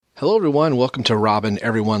Hello, everyone. Welcome to Robin,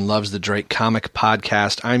 Everyone Loves the Drake comic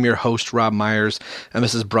podcast. I'm your host, Rob Myers, and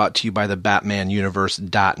this is brought to you by the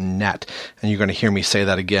BatmanUniverse.net. And you're going to hear me say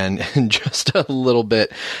that again in just a little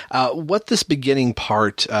bit. What this beginning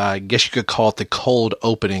part, I guess you could call it the cold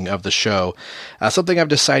opening of the show, something I've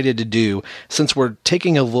decided to do since we're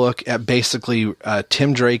taking a look at basically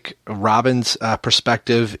Tim Drake, Robin's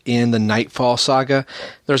perspective in the Nightfall saga.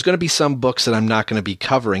 There's going to be some books that I'm not going to be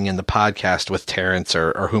covering in the podcast with Terrence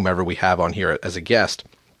or whomever we have on here as a guest.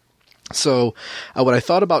 So what I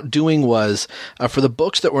thought about doing was, for the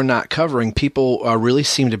books that we're not covering, people really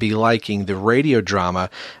seem to be liking the radio drama.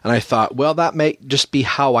 And I thought, well, that may just be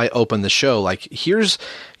how I open the show. Like, here's,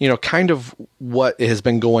 kind of what has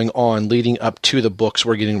been going on leading up to the books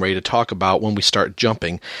we're getting ready to talk about when we start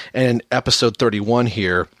jumping. And in episode 31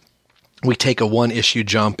 here, we take a one-issue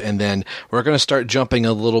jump, and then we're going to start jumping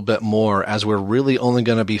a little bit more as we're really only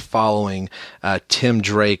going to be following Tim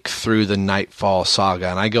Drake through the Nightfall saga.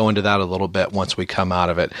 And I go into that a little bit once we come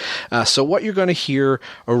out of it. So what you're going to hear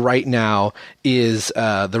right now is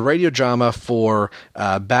the radio drama for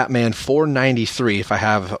Batman 493, if I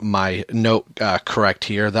have my note correct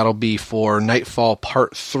here. That'll be for Nightfall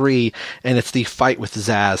Part 3, and it's the fight with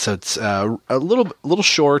Zsasz. So it's a little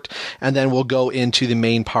short, and then we'll go into the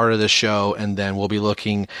main part of the show. And then we'll be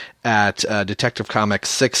looking at Detective Comics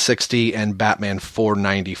 660 and Batman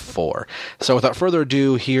 494. So without further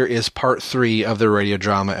ado, here is part 3 of the radio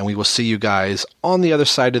drama, and we will see you guys on the other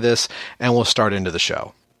side of this, and we'll start into the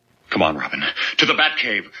show. Come on, Robin. To the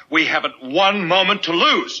Batcave. We haven't one moment to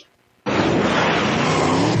lose.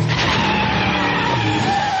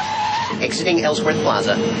 Exiting Ellsworth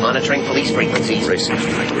Plaza. Monitoring police frequencies. Racing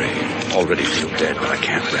to my grave. Already feel dead, but I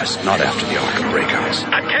can't rest. Not after the Arkham breakouts.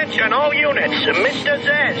 Attention all units. Mr.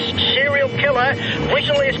 Zsasz, serial killer,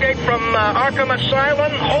 recently escaped from Arkham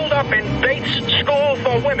Asylum, holed up in Bates School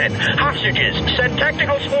for Women. Hostages. Send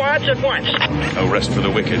tactical squads at once. No rest for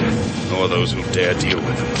the wicked, nor those who dare deal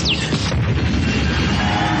with them.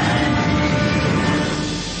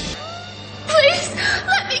 Please,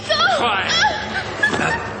 let me go. Quiet.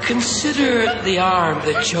 Consider the arm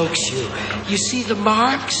that chokes you. You see the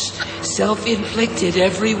marks? Self-inflicted,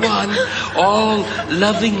 every one. All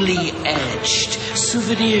lovingly etched.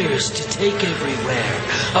 Souvenirs to take everywhere.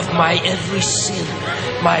 Of my every sin.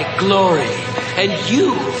 My glory. And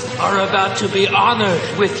you are about to be honored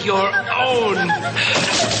with your own.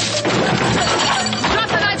 Drop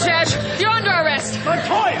the knife, Judge. You're under arrest.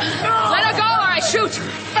 Montoya, no! Let her go or I shoot.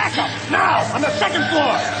 Back up, now, on the second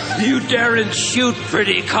floor. You daren't shoot,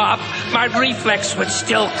 pretty cop. My reflex would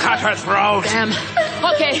still cut her throat. Damn.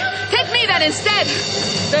 Okay, take me then instead.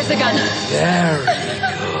 There's the gun. Very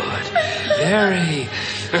good. Very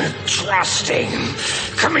trusting.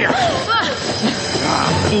 Come here.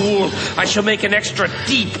 Fool. I shall make an extra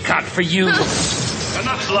deep cut for you.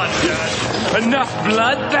 Enough blood, Judge. Enough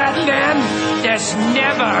blood, Batman? There's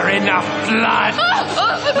never enough blood.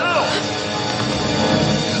 No.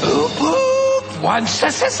 One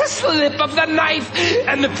slip of the knife,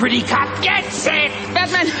 and the pretty cop gets it.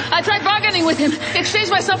 Batman, I tried bargaining with him. Exchanged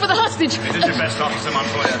myself for the hostage. You did your best, Officer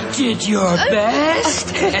Montoya. Did your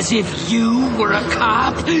best? As if you were a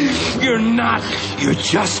cop? You're not. You're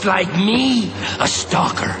just like me. A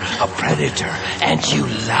stalker, a predator, and you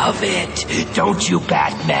love it. Don't you,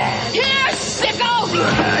 Batman? Here, sicko!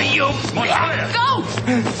 You Montoya! Go!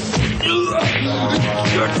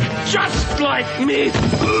 You're just like me.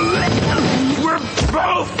 We're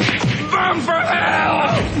both bound for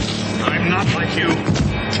hell. I'm not like you.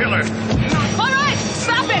 Killer. All right,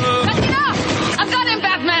 stop it. That's enough. I've got him,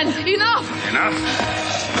 Batman. Enough. Enough?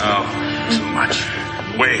 Oh, too much.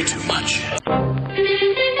 Way too much.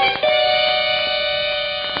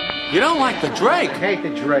 You don't like the Drake? Hate the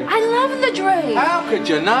Drake. I love the Drake. How could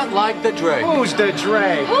you not like the Drake? Who's the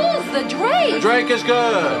Drake? Who's the Drake? The Drake is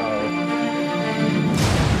good.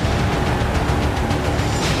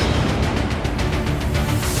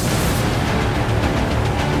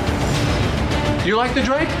 Do you like the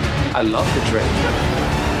Drake? I love the Drake.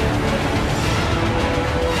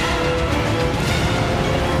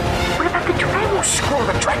 What about the Drake? Oh, screw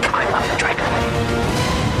the Drake. I love the Drake.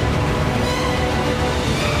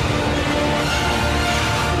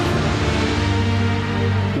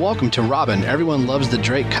 Welcome to Robin, Everyone Loves the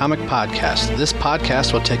Drake comic podcast. This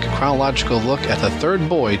podcast will take a chronological look at the third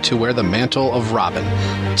boy to wear the mantle of Robin,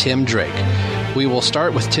 Tim Drake. We will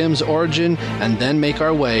start with Tim's origin and then make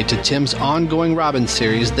our way to Tim's ongoing Robin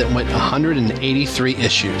series that went 183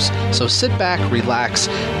 issues. So sit back, relax,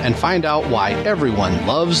 and find out why everyone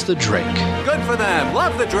loves the Drake. Good for them.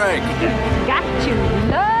 Love the Drake. Got to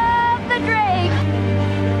love the Drake.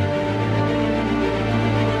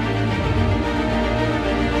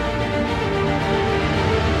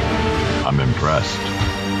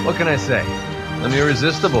 must. What can I say? I'm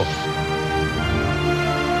irresistible.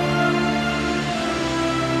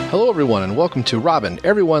 Hello, everyone, and welcome to Robin,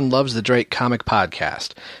 Everyone Loves the Drake comic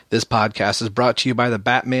podcast. This podcast is brought to you by the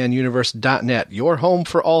BatmanUniverse.net, your home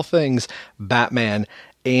for all things Batman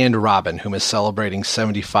and Robin, whom is celebrating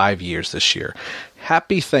 75 years this year.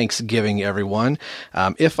 Happy Thanksgiving, everyone.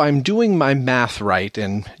 If I'm doing my math right,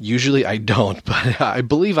 and usually I don't, but I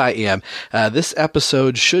believe I am, this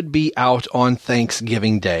episode should be out on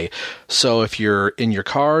Thanksgiving Day. So if you're in your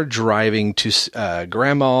car driving to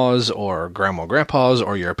grandma's or grandma and grandpa's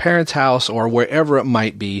or your parents' house or wherever it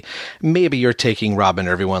might be, maybe you're taking Robin,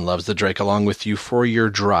 Everyone Loves the Drake along with you for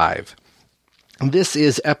your drive. This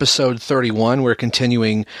is episode 31. We're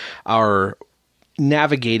continuing our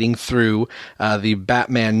navigating through the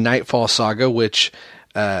Batman Nightfall saga, which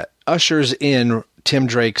ushers in Tim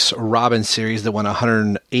Drake's Robin series that went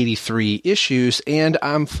 183 issues, and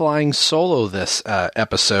I'm flying solo this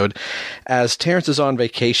episode as Terrence is on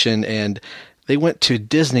vacation and they went to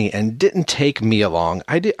Disney and didn't take me along.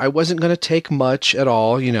 I wasn't going to take much at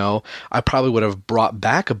all, you know. I probably would have brought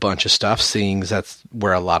back a bunch of stuff, seeing that's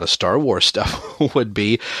where a lot of Star Wars stuff would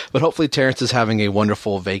be. But hopefully Terrence is having a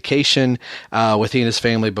wonderful vacation with he and his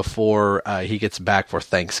family before he gets back for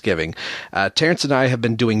Thanksgiving. Terrence and I have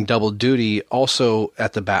been doing double duty also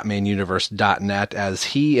at the BatmanUniverse.net, as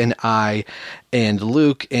he and I and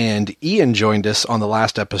Luke and Ian joined us on the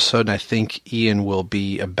last episode, and I think Ian will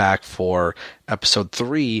be back for episode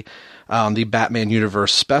 3, the Batman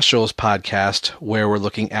Universe Specials podcast, where we're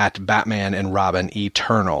looking at Batman and Robin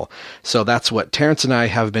Eternal. So that's what Terrence and I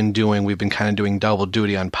have been doing. We've been kind of doing double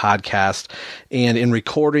duty on podcast, and in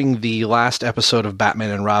recording the last episode of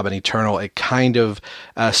Batman and Robin Eternal, it kind of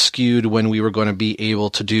skewed when we were going to be able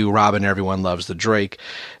to do Robin, Everyone Loves the Drake,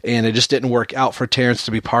 and it just didn't work out for Terrence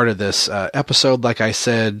to be part of this episode, like I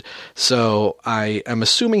said. So I am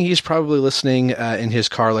assuming he's probably listening in his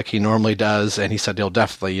car like he normally does, and he said he'll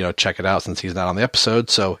definitely, check it out since he's not on the episode.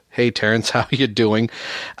 So, hey, Terrence, how you doing?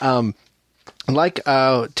 Like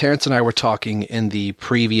Terrence and I were talking in the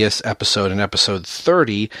previous episode, in episode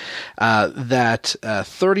 30, that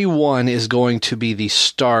 31 is going to be the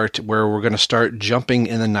start where we're going to start jumping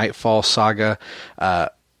in the Nightfall saga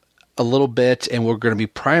a little bit, and we're going to be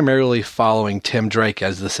primarily following Tim Drake,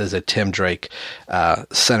 as this is a Tim Drake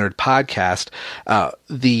centered podcast.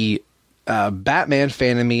 The Batman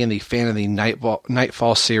fan of me and the fan of the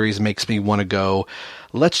Nightfall series makes me want to go,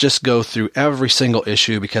 let's just go through every single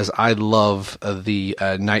issue, because I love the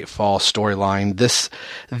Nightfall storyline. This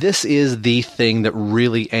is the thing that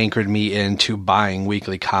really anchored me into buying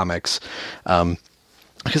weekly comics,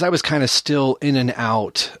 because I was kind of still in and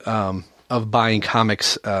out of buying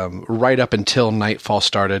comics right up until Nightfall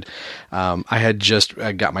started. I had just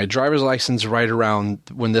got my driver's license right around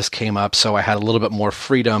when this came up, so I had a little bit more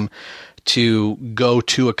freedom to go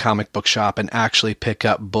to a comic book shop and actually pick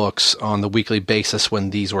up books on the weekly basis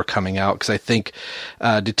when these were coming out, because I think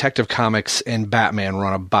Detective Comics and Batman were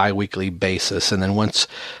on a bi-weekly basis, and then once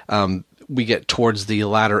we get towards the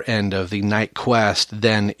latter end of the Night Quest,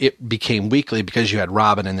 then it became weekly, because you had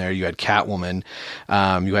Robin in there, you had Catwoman,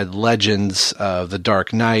 you had Legends of the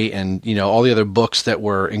Dark Knight, and all the other books that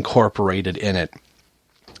were incorporated in it.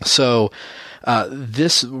 So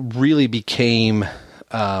this really became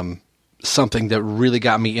something that really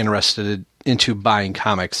got me interested into buying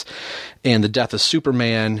comics, and the death of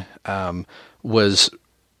Superman was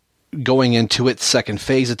going into its second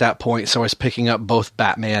phase at that point, so I was picking up both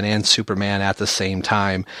Batman and Superman at the same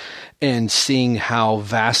time, and seeing how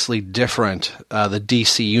vastly different the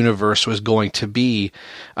DC universe was going to be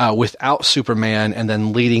without Superman, and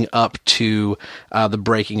then leading up to the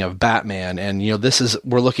breaking of Batman. And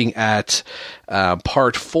we're looking at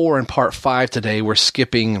part 4 and part 5 today. We're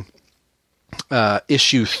skipping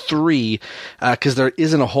issue 3, because there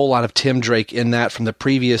isn't a whole lot of Tim Drake in that from the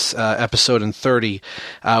previous episode in 30.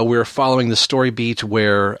 We're following the story beat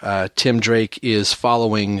where Tim Drake is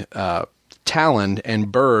following Talon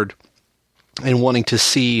and Bird and wanting to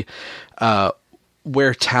see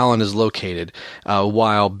where Talon is located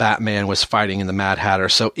while Batman was fighting in the Mad Hatter.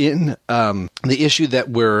 So in the issue that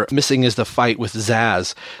we're missing is the fight with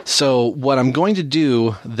Zsasz. So what I'm going to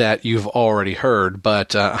do, that you've already heard, but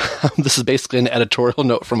this is basically an editorial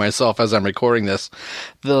note for myself as I'm recording this.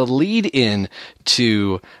 The lead in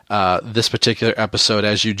to this particular episode,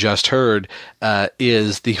 as you just heard,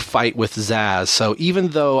 is the fight with Zsasz. So even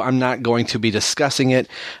though I'm not going to be discussing it,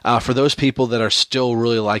 for those people that are still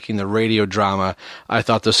really liking the radio drama, I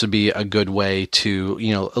thought this would be a good way to,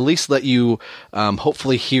 at least let you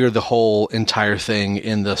hopefully hear the whole entire thing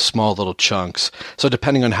in the small little chunks. So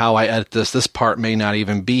depending on how I edit this part may not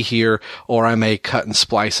even be here, or I may cut and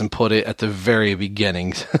splice and put it at the very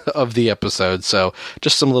beginning of the episode. So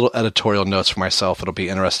just some little editorial notes for myself. It'll be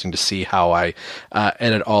interesting to see how I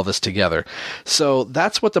edit all this together. So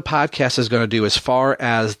that's what the podcast is going to do as far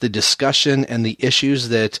as the discussion and the issues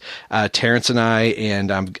that Terrence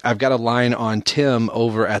and I've got a line on Tim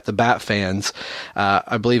over at the Bat Fans.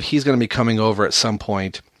 I believe he's going to be coming over at some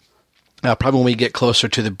point. Probably when we get closer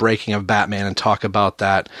to the breaking of Batman and talk about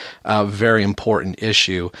that very important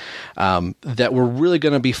issue, that we're really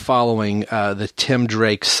going to be following the Tim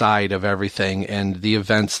Drake side of everything and the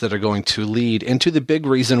events that are going to lead into the big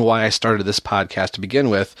reason why I started this podcast to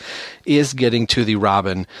begin with, is getting to the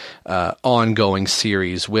Robin ongoing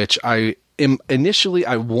series, which initially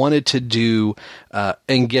I wanted to do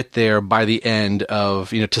and get there by the end of,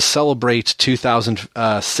 to celebrate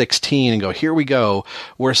 2016 and go, here we go.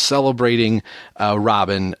 We're celebrating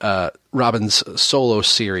Robin's solo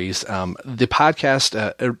series. The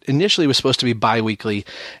podcast initially was supposed to be bi-weekly,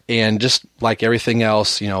 and just like everything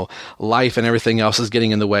else, life and everything else is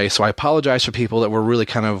getting in the way. So I apologize for people that were really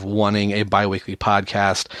kind of wanting a bi-weekly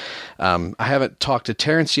podcast. I haven't talked to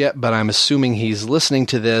Terrence yet, but I'm assuming he's listening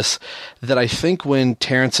to this, that I think when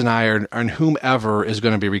Terrence and I and whomever is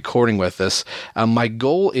going to be recording with us, my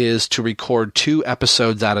goal is to record 2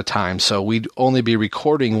 episodes at a time. So we'd only be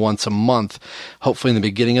recording once a month, hopefully in the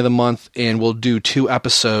beginning of the month, and we'll do 2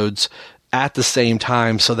 episodes at the same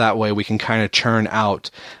time, so that way we can kind of churn out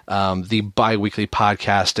the bi-weekly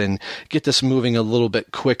podcast and get this moving a little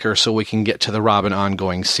bit quicker so we can get to the Robin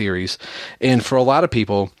ongoing series. And for a lot of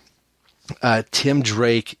people, Tim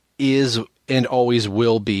Drake is and always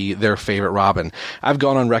will be their favorite Robin. I've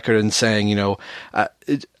gone on record in saying,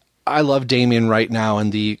 I love Damian right now in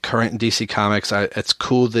the current DC Comics. It's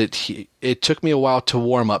cool that it took me a while to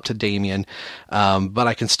warm up to Damian, but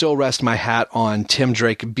I can still rest my hat on Tim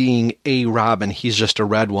Drake being a Robin. He's just a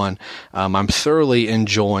red one. I'm thoroughly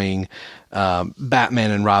enjoying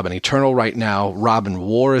Batman and Robin Eternal right now. Robin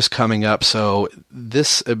War is coming up, so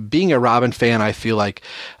this being a Robin fan, I feel like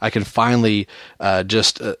I can finally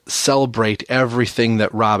just celebrate everything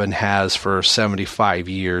that Robin has for 75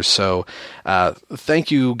 years. So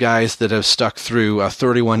thank you guys that have stuck through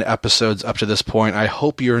 31 episodes up to this point. I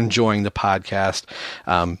hope you're enjoying the podcast.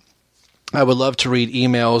 I would love to read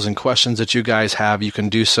emails and questions that you guys have. You can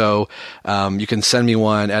do so. You can send me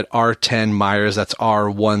one at R10Myers, that's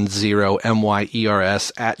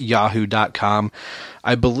R10MYERS at yahoo.com.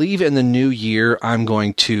 I believe in the new year I'm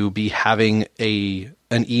going to be having an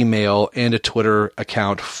email and a Twitter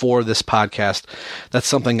account for this podcast. That's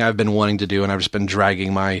something I've been wanting to do, and I've just been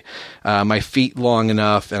dragging my feet long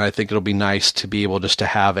enough, and I think it'll be nice to be able just to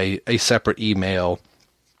have a separate email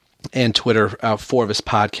and Twitter for this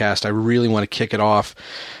podcast. I really want to kick it off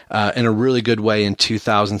in a really good way in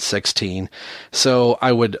 2016. So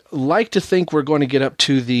I would like to think we're going to get up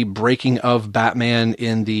to the breaking of Batman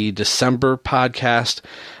in the December podcast.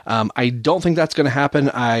 I don't think that's going to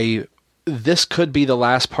happen. This could be the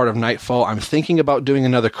last part of Nightfall. I'm thinking about doing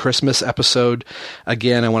another Christmas episode.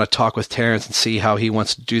 Again, I want to talk with Terrence and see how he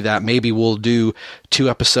wants to do that. Maybe we'll do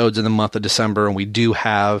 2 episodes in the month of December, and we do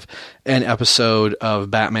have an episode of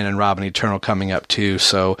Batman and Robin Eternal coming up too.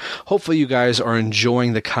 So hopefully you guys are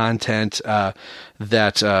enjoying the content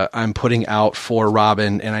that I'm putting out for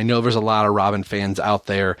Robin, and I know there's a lot of Robin fans out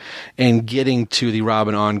there, and getting to the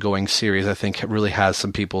Robin ongoing series I think really has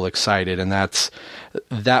some people excited, and that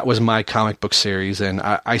was my comic book series. And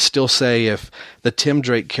I still say if the Tim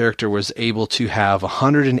Drake character was able to have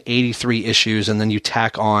 183 issues, and then you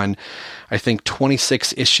tack on I think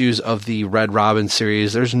 26 issues of the Red Robin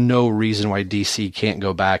series, there's no reason why DC can't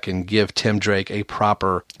go back and give Tim Drake a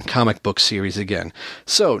proper comic book series again.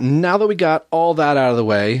 So now that we got all that out of the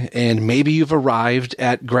way, and maybe you've arrived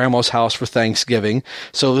at Grandma's house for Thanksgiving,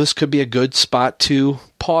 so this could be a good spot to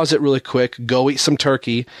pause it really quick, go eat some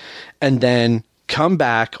turkey, and then come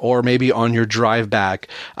back, or maybe on your drive back,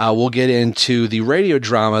 we'll get into the radio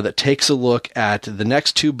drama that takes a look at the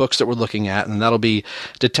next 2 books that we're looking at, and that'll be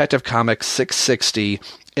Detective Comics 660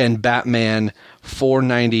 and Batman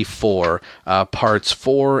 494, parts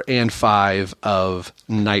 4 and 5 of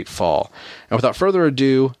Nightfall. And without further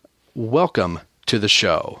ado, welcome to the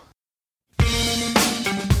show.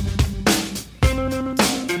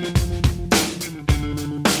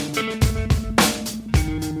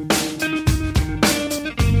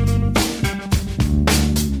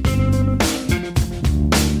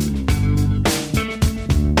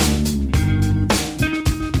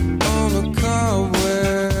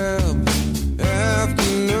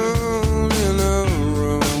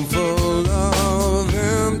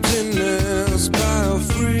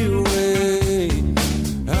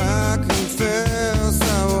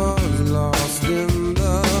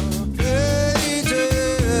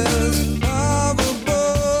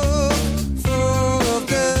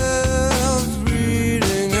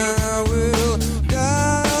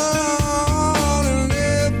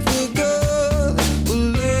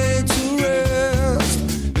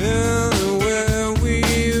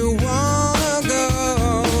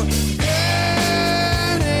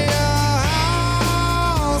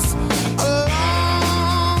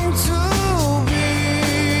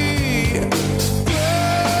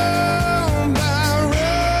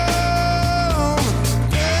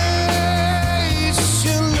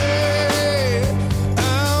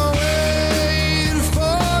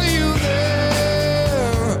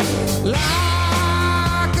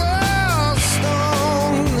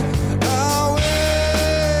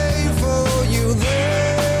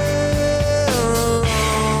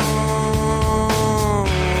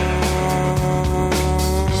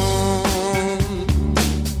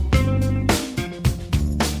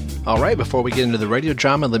 All right, before we get into the radio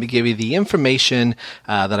drama, let me give you the information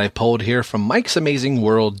that I pulled here from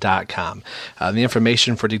Mike'sAmazingWorld.com. The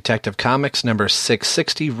information for Detective Comics number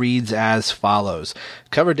 660 reads as follows.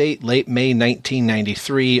 Cover date, late May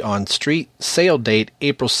 1993 on street. Sale date,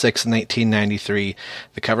 April 6, 1993.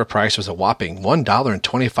 The cover price was a whopping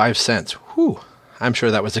 $1.25. Whew. I'm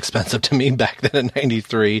sure that was expensive to me back then in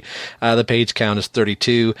 93. The page count is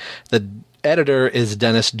 32. The editor is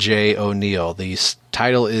Dennis J. O'Neill. The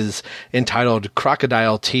title is entitled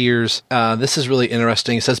Crocodile Tears. This is really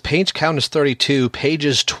interesting. It says page count is 32,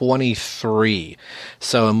 pages 23.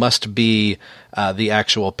 So it must be the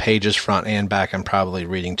actual pages front and back. I'm probably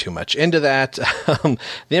reading too much into that. The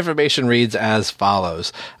information reads as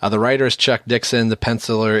follows. The writer is Chuck Dixon. The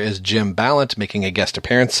penciler is Jim Ballant, making a guest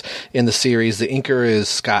appearance in the series. The inker is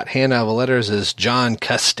Scott Hanna. The letters is John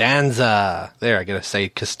Costanza. There, I gotta say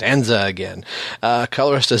Costanza again.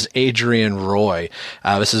 Colorist is Adrian Roy.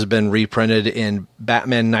 This has been reprinted in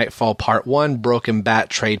Batman Nightfall Part 1, Broken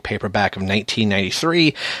Bat trade paperback of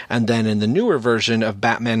 1993, and then in the newer version of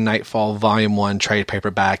Batman Nightfall Volume 1 trade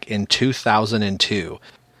paperback in 2002.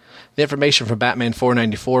 The information from Batman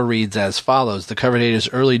 494 reads as follows. The cover date is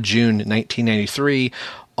early June 1993.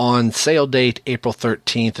 On sale date, April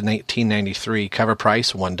 13th, 1993. Cover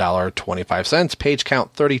price, $1.25. Page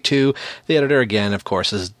count, 32. The editor, again, of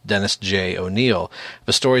course, is Dennis J. O'Neill.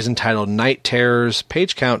 The story is entitled Night Terrors.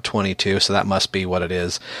 Page count, 22, so that must be what it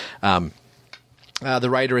is. The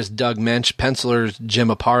writer is Doug Mensch, penciler Jim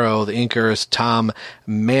Aparo, the inker is Tom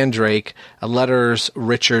Mandrake, letters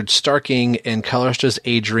Richard Starking, and colorist is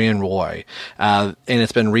Adrian Roy. And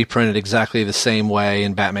it's been reprinted exactly the same way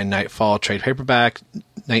in Batman Nightfall trade paperback,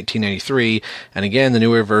 1993, and again, the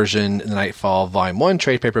newer version, the Nightfall Volume 1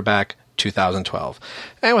 trade paperback, 2012.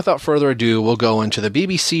 And without further ado, we'll go into the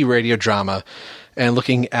BBC radio drama and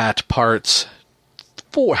looking at parts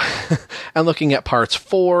 4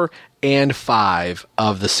 and 5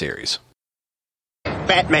 of the series.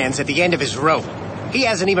 Batman's at the end of his rope. He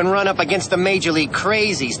hasn't even run up against the Major League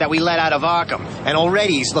crazies that we let out of Arkham, and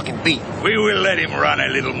already he's looking beat. We will let him run a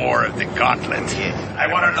little more of the gauntlet. Yeah. I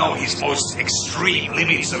want to know his most extreme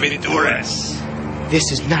limits of endurance. This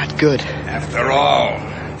is not good. After all,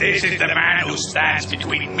 this is the man who stands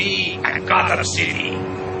between me and Gotham City.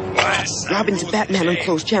 Robin's Batman on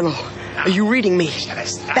closed channel. Are you reading me?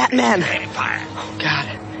 Batman! Oh, God.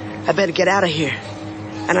 I better get out of here.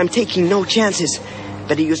 And I'm taking no chances.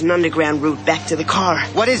 Better use an underground route back to the car.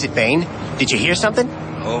 What is it, Bane? Did you hear something?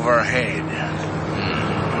 Overhead.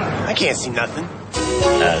 I can't see nothing.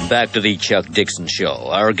 And back to the Chuck Dixon Show.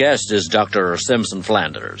 Our guest is Dr. Simpson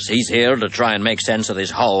Flanders. He's here to try and make sense of this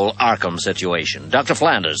whole Arkham situation. Dr.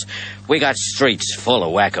 Flanders, we got streets full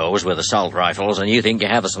of wackos with assault rifles, and you think you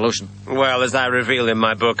have a solution? Well, as I reveal in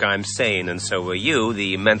my book, I'm sane, and so are you.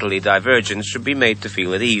 The mentally divergent should be made to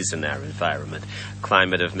feel at ease in our environment. A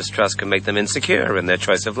climate of mistrust can make them insecure in their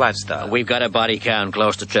choice of lifestyle. We've got a body count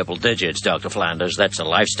close to triple digits, Dr. Flanders. That's a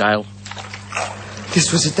lifestyle?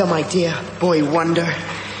 This was a dumb idea, boy wonder.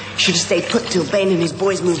 Should have stayed put till Bane and his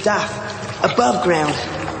boys moved off. Above ground.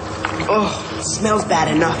 Oh, it smells bad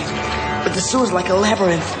enough. But the sewer's like a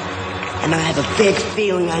labyrinth. And I have a big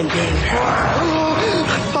feeling I'm being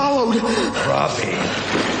followed. Robbie,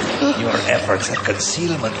 your efforts at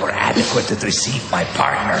concealment were adequate to deceive my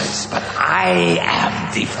partners, but I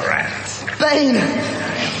am different. Bane! I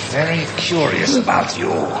am very curious about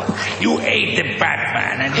you. You aid the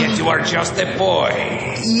Batman, and yet you are just a boy.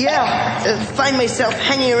 Yeah, find myself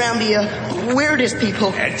hanging around the weirdest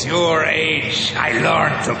people. At your age, I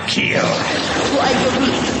learned to kill. Bane,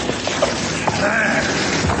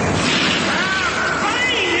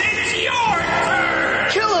 it's your turn!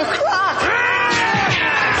 Killer Croc!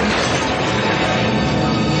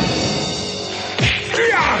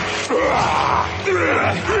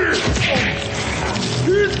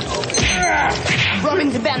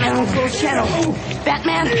 Robin's Batman on closed channel.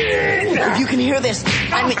 Batman, if you can hear this,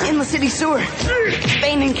 I'm in the city sewer.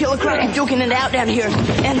 Bane and Killer Croc are duking it out down here,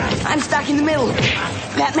 and I'm stuck in the middle.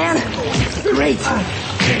 Batman, great.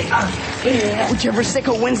 Whichever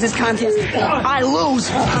sicko wins this contest, I lose.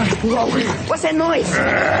 Whoa, what's that noise?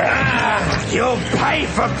 You'll pay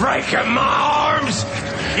for breaking my arms.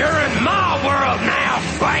 You're in my world now,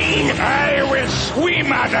 Bane. I will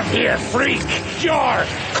swim out of here, freak. Your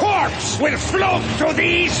corpse will float to the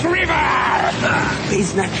East River.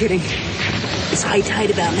 He's not kidding. It's high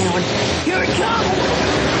tide about now, and here it comes.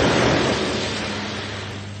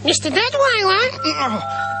 Mr. Detweiler?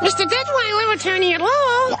 Mr. Detweiler, returning at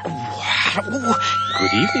law.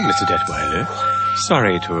 Good evening, Mr. Detweiler.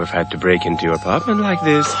 Sorry to have had to break into your apartment like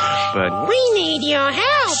this. but... We need your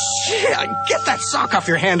help. Yeah, get that sock off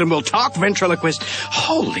your hand and we'll talk, ventriloquist.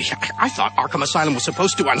 Holy, I thought Arkham Asylum was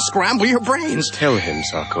supposed to unscramble your brains. Tell him,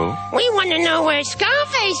 Sacco. We want to know where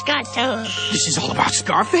Scarface got to. This is all about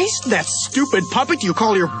Scarface? That stupid puppet you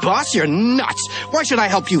call your boss? You're nuts. Why should I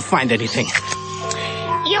help you find anything?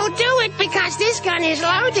 You'll do it because this gun is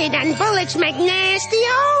loaded and bullets make nasty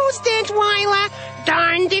holes, Detweiler.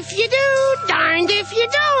 Darned if you do, darned if you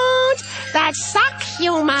don't. That's sock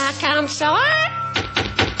humor, Counselor.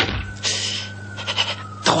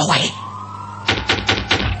 Go away.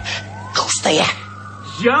 Who's there?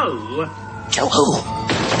 Joe? Joe who?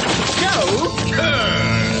 Joe?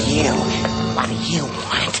 You. What do you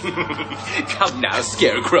want? Come now,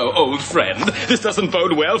 Scarecrow, old friend. This doesn't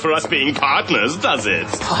bode well for us being partners, does it?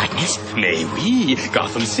 Partners? Nay, we.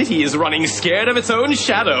 Gotham City is running scared of its own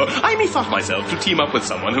shadow. I methought myself to team up with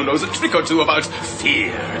someone who knows a trick or two about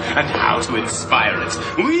fear and how to inspire it.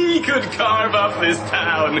 We could carve up this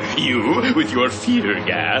town. You with your fear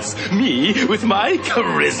gas, me with my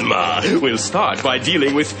charisma. We'll start by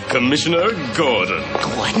dealing with Commissioner Gordon.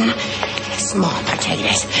 Gordon? Small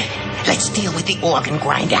potatoes. Let's deal with the organ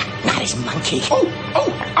grinder, not his monkey.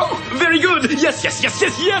 Oh, very good. Yes,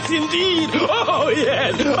 indeed. Oh,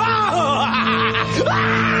 yes.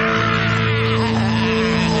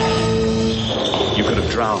 You could have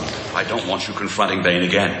drowned. I don't want you confronting Bane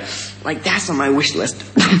again. Like, that's on my wish list.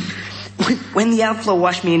 When the outflow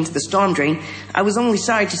washed me into the storm drain, I was only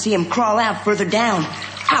sorry to see him crawl out further down.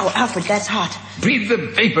 Ow, Alfred, that's hot. Breathe the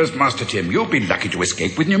vapors, Master Tim. You'll be lucky to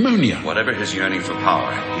escape with pneumonia. Whatever his yearning for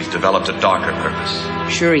power, he's developed a darker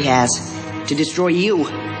purpose. Sure he has. To destroy you.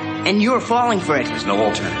 And you're falling for it. There's no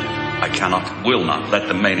alternative. I cannot, will not let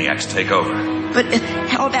the maniacs take over. But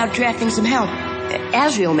how about drafting some help?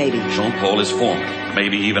 Azrael, maybe. Jean-Paul is foreman,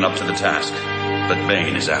 maybe even up to the task. But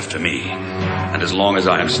Bane is after me. And as long as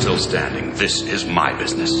I am still standing, this is my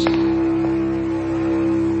business.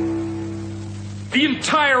 The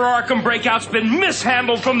entire Arkham breakout's been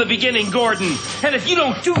mishandled from the beginning, Gordon. And if you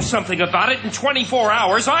don't do something about it in 24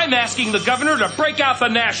 hours, I'm asking the governor to break out the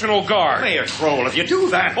National Guard. Mayor Kroll, if you do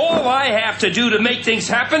that... All I have to do to make things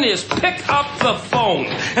happen is pick up the phone.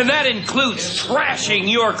 And that includes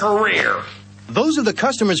trashing your career. Those are the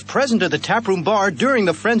customers present at the taproom bar during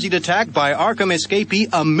the frenzied attack by Arkham escapee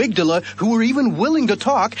Amygdala, who were even willing to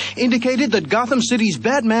talk, indicated that Gotham City's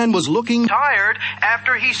Batman was looking tired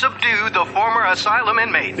after he subdued the former asylum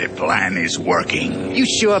inmate. The plan is working. You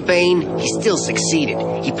sure, Bane? He still succeeded.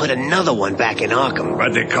 He put another one back in Arkham.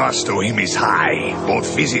 But the cost to him is high, both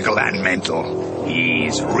physical and mental.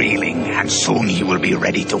 He's reeling, and soon he will be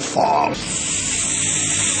ready to fall.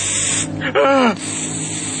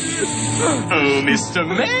 Oh, Mr.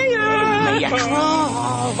 Mayor! Mayor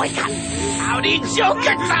Kroll, wake up! Howdy,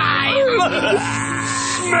 Joker time!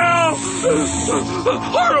 Smell!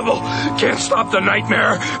 Horrible! Can't stop the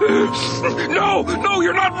nightmare. No,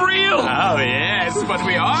 you're not real! Oh, yes, but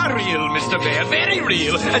we are real, Mr. Mayor. Very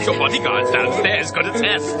real. And your bodyguards downstairs could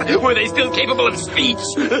attest. Were they still capable of speech?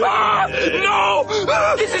 No!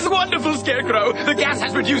 This is wonderful, Scarecrow. The gas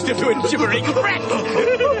has reduced him to a gibbering wreck.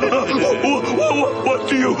 What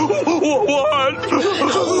do you want?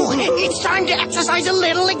 Oh, it's time to exercise a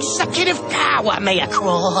little executive power, Mayor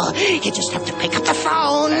Kroll. You just have to pick up the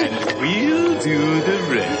phone. And we'll do the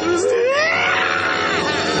rest.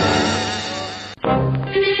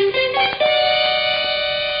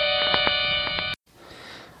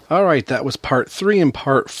 All right, that was part 3 and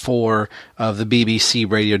part 4 of the BBC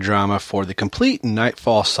radio drama for the complete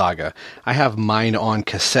Nightfall saga. I have mine on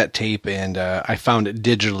cassette tape, and I found it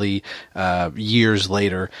digitally years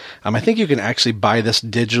later. I think you can actually buy this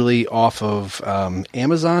digitally off of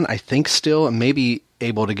Amazon, I think still, and maybe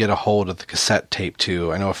able to get a hold of the cassette tape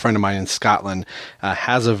too. I know a friend of mine in Scotland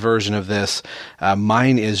has a version of this.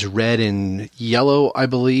 Mine is red and yellow, I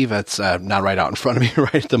believe. That's not right out in front of me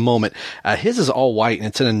right at the moment. His is all white, and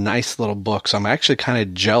it's in a nice little book, so I'm actually kind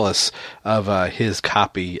of jealous of his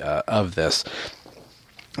copy of this.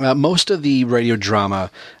 Most of the radio drama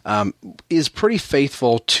is pretty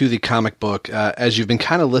faithful to the comic book. As you've been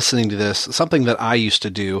kind of listening to this, something that I used to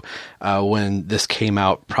do when this came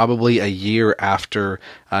out, probably a year after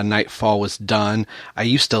Nightfall was done, I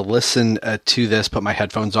used to listen to this, put my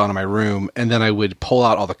headphones on in my room, and then I would pull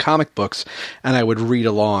out all the comic books and I would read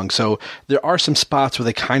along. So there are some spots where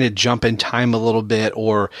they kind of jump in time a little bit,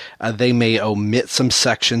 or they may omit some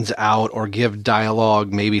sections out or give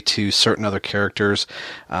dialogue maybe to certain other characters.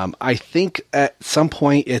 I think at some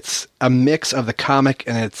point it's a mix of the comic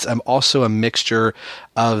and it's also a mixture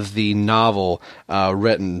of the novel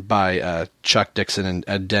written by Chuck Dixon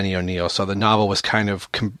and Denny O'Neil. So the novel was kind of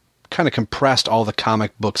kind of compressed all the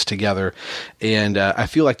comic books together, and I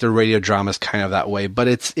feel like the radio drama is kind of that way, but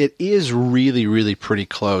it is really, really pretty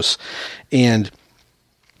close, and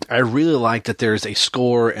I really like that there's a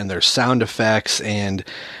score and there's sound effects, and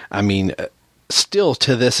I mean, still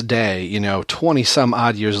to this day, 20 some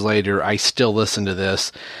odd years later, I still listen to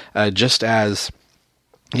this, just as,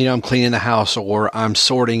 I'm cleaning the house or I'm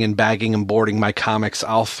sorting and bagging and boarding my comics,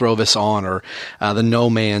 I'll throw this on, or the No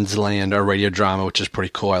Man's Land, or radio drama, which is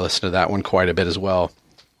pretty cool. I listen to that one quite a bit as well.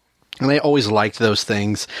 And I always liked those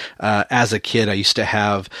things. As a kid, I used to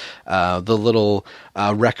have the little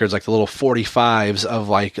records, like the little 45s of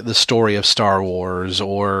like the story of Star Wars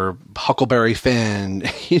or Huckleberry Finn,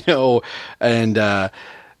 and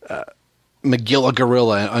Magilla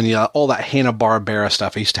Gorilla and all that Hanna-Barbera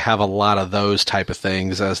stuff. I used to have a lot of those type of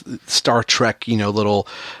things. Star Trek, little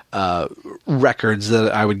records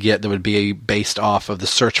that I would get that would be based off of The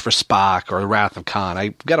Search for Spock or The Wrath of Khan.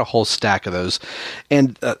 I got a whole stack of those.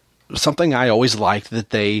 And something I always liked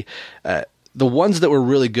that they, the ones that were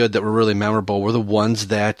really good, that were really memorable, were the ones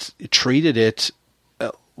that treated it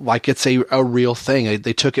like it's a real thing.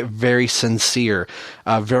 They took it very sincere,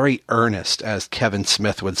 very earnest, as Kevin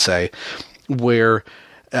Smith would say, where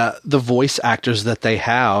the voice actors that they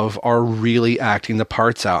have are really acting the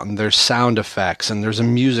parts out, and there's sound effects and there's a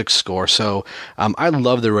music score. So I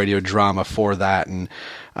love the radio drama for that. And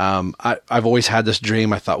I've always had this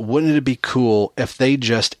dream. I thought, wouldn't it be cool if they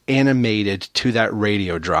just animated to that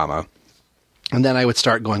radio drama? And then I would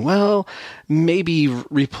start going, well, maybe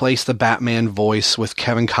replace the Batman voice with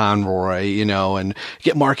Kevin Conroy, and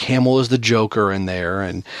get Mark Hamill as the Joker in there.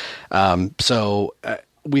 And so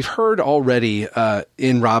we've heard already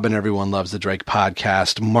in Robin Everyone Loves the Drake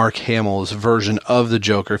podcast, Mark Hamill's version of the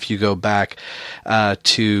Joker. If you go back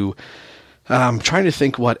to... I'm trying to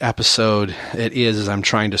think what episode it is as I'm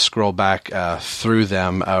trying to scroll back through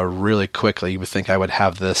them really quickly. You would think I would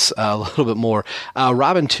have this a little bit more.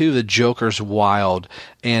 Robin 2, The Joker's Wild,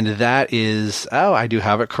 and that is, I do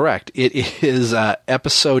have it correct. It is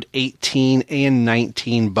episode 18 and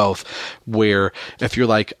 19 both, where if you're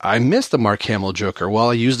like, I missed the Mark Hamill Joker, well,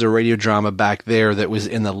 I used the radio drama back there that was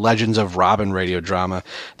in the Legends of Robin radio drama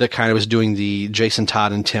that kind of was doing the Jason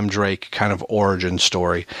Todd and Tim Drake kind of origin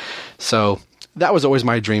story. So that was always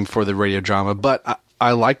my dream for the radio drama, but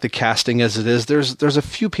I like the casting as it is. There's a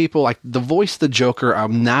few people, like the voice of the Joker,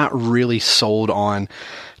 I'm not really sold on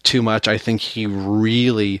too much. I think he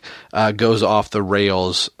really goes off the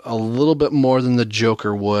rails a little bit more than the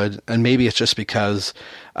Joker would, and maybe it's just because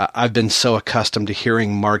I've been so accustomed to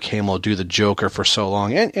hearing Mark Hamill do the Joker for so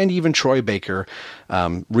long, and even Troy Baker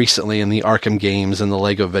recently in the Arkham games and the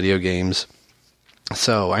Lego video games.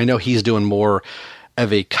 So I know he's doing more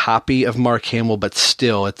of a copy of Mark Hamill, but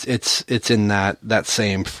still it's in that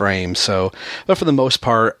same frame. So, but for the most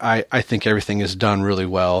part, I think everything is done really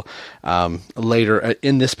well. Later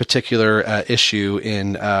in this particular issue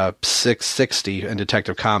in 660 in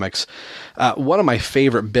Detective Comics, one of my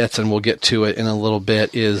favorite bits, and we'll get to it in a little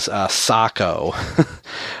bit, is Sacco.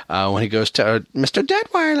 When he goes to Mr.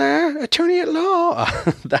 Detweiler, attorney at law.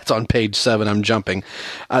 That's on page 7. I'm jumping.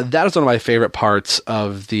 That is one of my favorite parts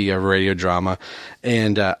of the radio drama.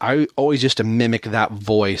 And I always used to mimic that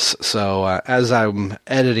voice. So as I'm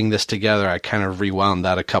editing this together, I kind of rewound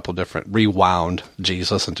that a couple different... Rewound.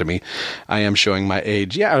 Geez, listen to me. I am showing my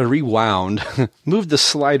age. Yeah, I rewound. Moved the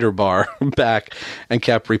slider bar back and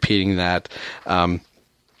kept repeating that.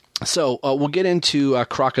 So we'll get into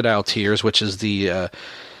Crocodile Tears, which is the...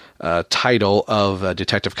 title of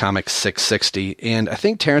Detective Comics 660. And I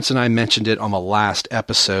think Terrence and I mentioned it on the last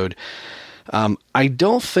episode. I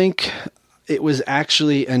don't think it was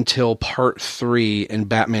actually until part 3 in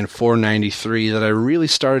Batman 493 that I really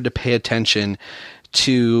started to pay attention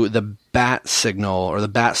to the bat signal or the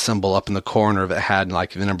bat symbol up in the corner that had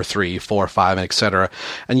like the number 3, 4, 5, and etc.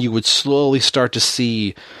 And you would slowly start to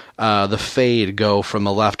see the fade go from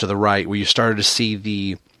the left to the right, where you started to see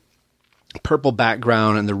the purple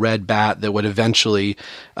background and the red bat that would eventually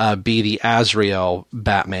be the Azrael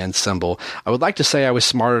Batman symbol. I would like to say I was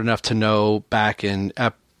smart enough to know back in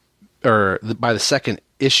by the second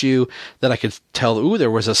issue that I could tell, there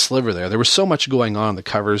was a sliver there. There was so much going on in the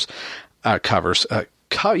covers. Covers. I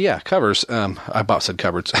about said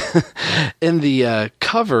cupboards. In the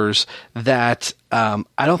covers that I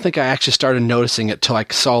don't think I actually started noticing it till I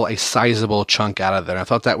saw a sizable chunk out of there. I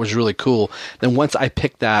thought that was really cool. Then once I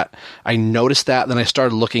picked that, I noticed that, then I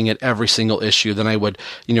started looking at every single issue. Then I would,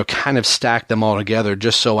 kind of stack them all together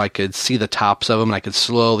just so I could see the tops of them and I could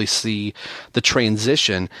slowly see the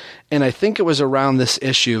transition. And I think it was around this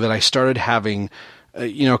issue that I started having,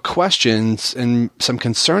 questions and some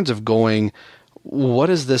concerns of going, what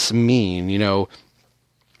does this mean?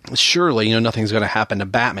 Surely, nothing's going to happen to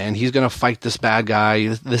Batman. He's going to fight this bad guy,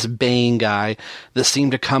 this Bane guy that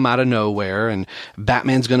seemed to come out of nowhere, and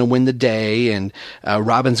Batman's going to win the day, and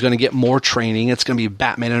Robin's going to get more training. It's going to be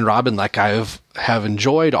Batman and Robin like I have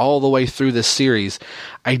enjoyed all the way through this series.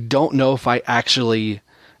 I don't know if I actually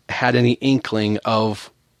had any inkling of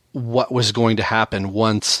what was going to happen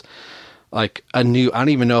once, like, I don't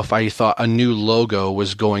even know if I thought a new logo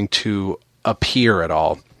was going to appear at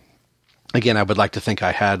all. Again, I would like to think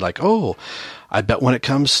I had, like, I bet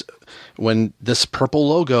when this purple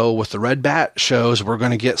logo with the red bat shows, we're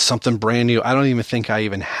going to get something brand new. I don't even think I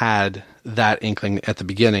even had that inkling at the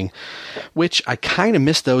beginning, which I kind of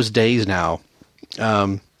miss those days now.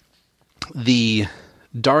 The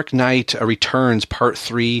Dark Knight Returns Part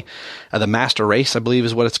 3, The Master Race, I believe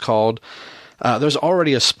is what it's called. There's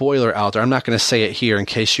already a spoiler out there. I'm not going to say it here in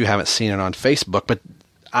case you haven't seen it on Facebook, but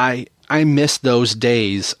I miss those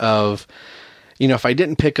days of, if I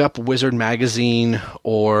didn't pick up Wizard Magazine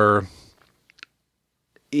or,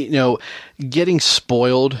 getting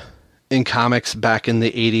spoiled in comics back in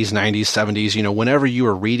the 80s, 90s, 70s, whenever you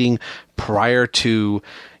were reading prior to,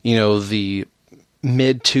 the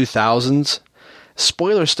mid 2000s,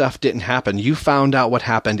 spoiler stuff didn't happen. You found out what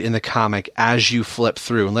happened in the comic as you flipped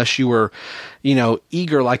through. Unless you were,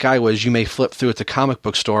 eager like I was, you may flip through at the comic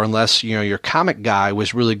book store unless, your comic guy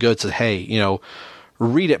was really good, said, hey,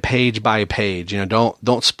 read it page by page.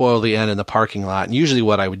 Don't spoil the end in the parking lot. And usually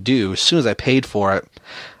what I would do, as soon as I paid for it,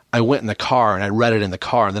 I went in the car and I read it in the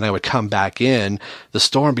car, and then I would come back in the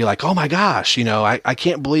store and be like, oh my gosh, I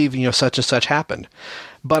can't believe, such and such happened.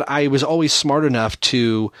 But I was always smart enough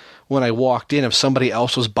to, when I walked in, if somebody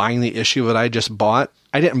else was buying the issue that I just bought,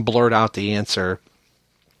 I didn't blurt out the answer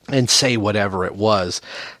and say whatever it was.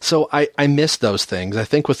 So I miss those things. I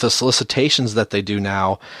think with the solicitations that they do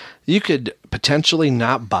now, you could potentially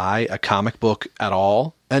not buy a comic book at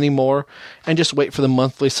all anymore and just wait for the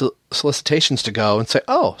monthly solicitations to go and say,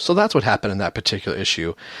 oh, so that's what happened in that particular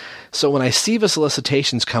issue. So when I see the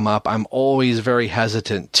solicitations come up, I'm always very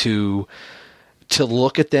hesitant to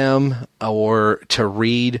look at them or to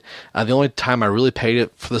read. The only time I really paid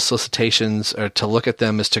it for the solicitations or to look at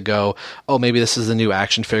them is to go, oh, maybe this is the new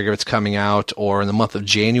action figure that's coming out, or in the month of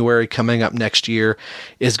January coming up next year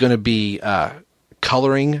is going to be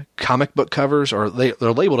coloring comic book covers, or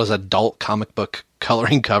they're labeled as adult comic book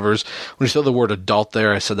coloring covers. When you throw the word adult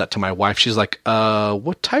there, I said that to my wife. She's like,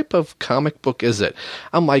 what type of comic book is it?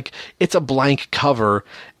 I'm like, it's a blank cover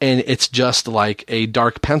and it's just like a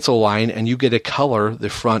dark pencil line, and you get to color the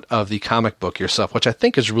front of the comic book yourself, which I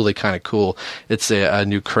think is really kind of cool. It's a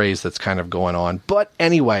new craze that's kind of going on. But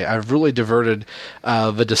anyway, I've really diverted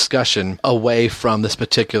the discussion away from this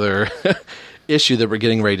particular issue that we're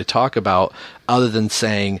getting ready to talk about, other than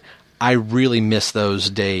saying I really miss those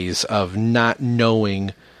days of not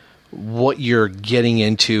knowing what you're getting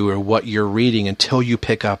into or what you're reading until you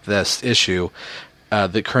pick up this issue,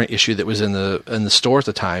 the current issue that was in the store at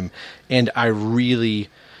the time. And I really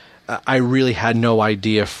had no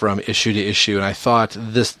idea from issue to issue, and I thought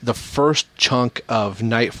the first chunk of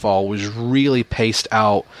Nightfall was really paced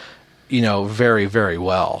out, very, very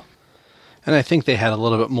well. And I think they had a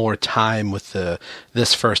little bit more time with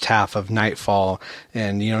this first half of Nightfall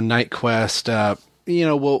and, Night Quest.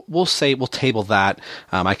 We'll table that.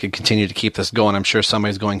 I could continue to keep this going. I'm sure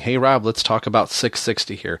somebody's going, hey, Rob, let's talk about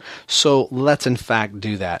 660 here. So let's in fact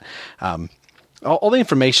do that. All the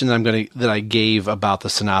information that I gave about the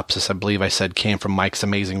synopsis, I believe I said, came from Mike's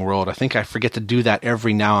Amazing World. I think I forget to do that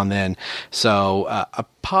every now and then. So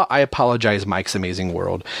I apologize, Mike's Amazing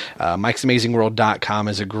World. Mike'sAmazingWorld.com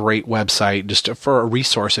is a great website just for a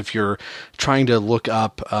resource if you're trying to look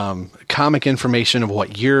up comic information of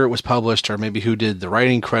what year it was published, or maybe who did the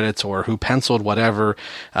writing credits or who penciled whatever.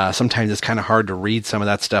 Sometimes it's kind of hard to read some of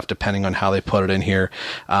that stuff depending on how they put it in here.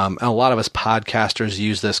 And a lot of us podcasters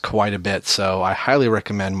use this quite a bit, so I highly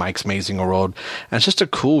recommend Mike's Amazing World. And it's just a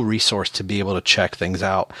cool resource to be able to check things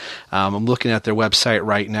out. I'm looking at their website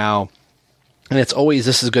right now. And this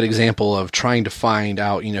is a good example of trying to find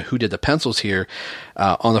out, who did the pencils here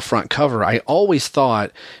on the front cover. I always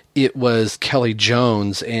thought it was Kelly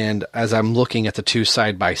Jones, and as I'm looking at the two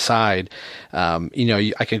side by side,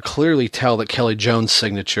 I can clearly tell that Kelly Jones'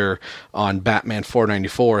 signature on Batman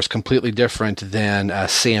 494 is completely different than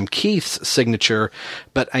Sam Keith's signature.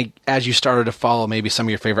 But as you started to follow maybe some of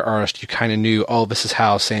your favorite artists, you kind of knew, oh, this is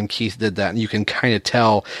how Sam Keith did that, and you can kind of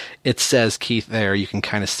tell it says Keith there. You can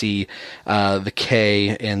kind of see the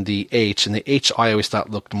K and the H, and the H I always thought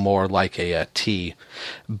looked more like a T,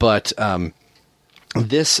 but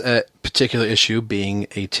this particular issue, being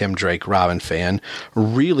a Tim Drake Robin fan,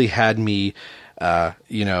 really had me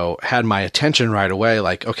had my attention right away.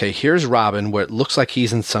 Like, okay, here's Robin, where it looks like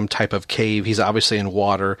he's in some type of cave. He's obviously in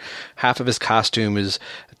water. Half of his costume is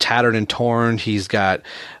tattered and torn. He's got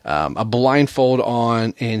a blindfold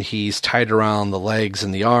on, and he's tied around the legs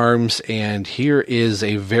and the arms. And here is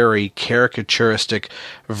a very caricaturistic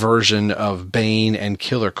version of Bane and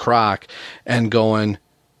Killer Croc, and going,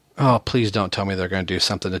 oh, please don't tell me they're going to do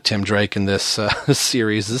something to Tim Drake in this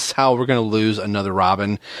series. This is how we're going to lose another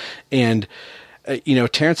Robin. And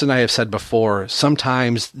Terrence and I have said before,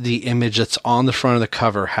 sometimes the image that's on the front of the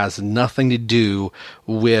cover has nothing to do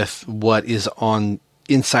with what is on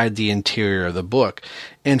inside the interior of the book.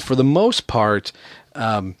 And for the most part,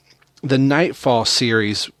 the Nightfall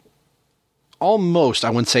series, almost, I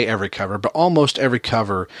wouldn't say every cover, but almost every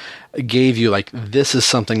cover gave you like, this is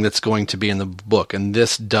something that's going to be in the book, and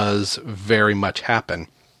this does very much happen.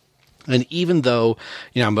 And even though,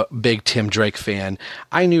 I'm a big Tim Drake fan,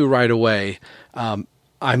 I knew right away,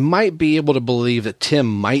 I might be able to believe that Tim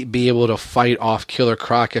might be able to fight off Killer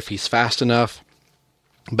Croc if he's fast enough.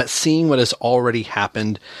 But seeing what has already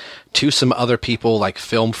happened to some other people like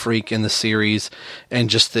Film Freak in the series, and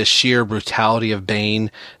just the sheer brutality of Bane,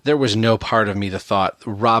 there was no part of me that thought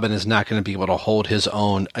Robin is not going to be able to hold his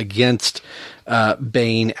own against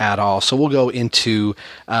Bane at all. So we'll go into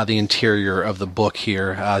the interior of the book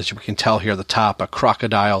here. As you can tell here at the top, a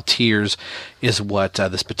Crocodile Tears is what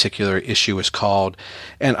this particular issue is called.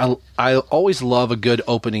 And I always love a good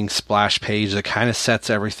opening splash page that kind of sets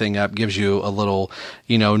everything up, gives you a little,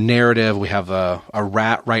 narrative. We have a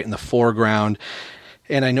rat right in the foreground.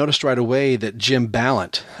 And I noticed right away that Jim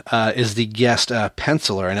Ballant is the guest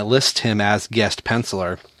penciler, and it lists him as guest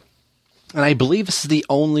penciler. And I believe this is the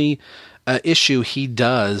only issue he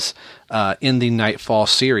does in the Nightfall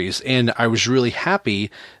series. And I was really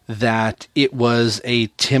happy that it was a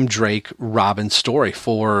Tim Drake Robin story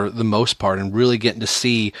for the most part, and really getting to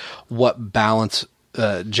see what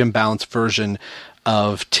Jim Ballant's version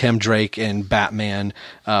of Tim Drake and Batman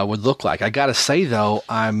would look like. I gotta say though,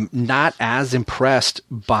 I'm not as impressed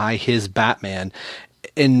by his Batman,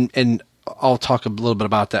 and I'll talk a little bit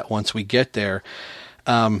about that once we get there.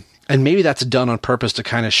 And maybe that's done on purpose to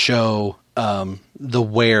kind of show the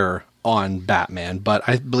wear on Batman, but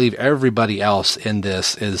I believe everybody else in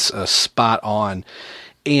this is spot on,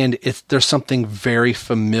 and there's something very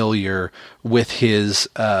familiar with his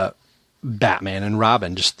Batman and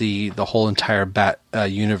Robin, just the whole entire Bat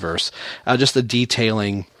universe. Just the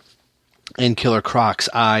detailing in Killer Croc's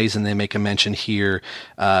eyes, and they make a mention here.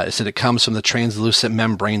 It said it comes from the translucent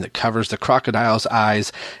membrane that covers the crocodile's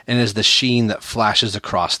eyes and is the sheen that flashes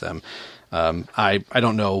across them. I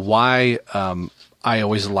don't know why. I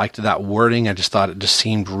always liked that wording. I just thought it just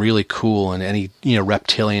seemed really cool, and any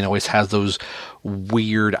reptilian always has those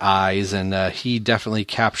weird eyes, and he definitely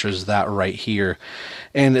captures that right here.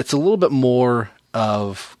 And it's a little bit more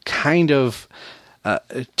of kind of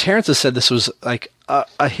Terrence has said this was like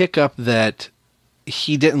a hiccup that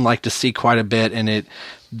he didn't like to see quite a bit, and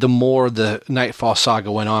the more the Nightfall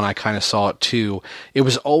saga went on, I kind of saw it too. It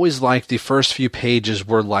was always like the first few pages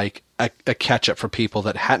were like a catch-up for people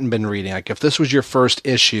that hadn't been reading. Like, if this was your first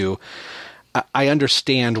issue, I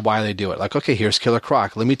understand why they do it. Like, okay, here's Killer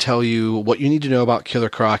Croc. Let me tell you what you need to know about Killer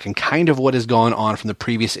Croc and kind of what has gone on from the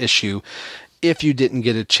previous issue if you didn't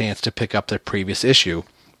get a chance to pick up the previous issue.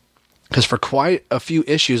 Because for quite a few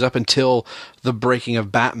issues up until the breaking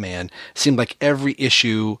of Batman, it seemed like every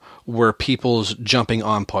issue were people's jumping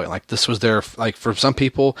on point. Like, this was their, like, for some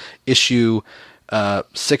people, issue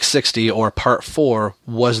 660 or part 4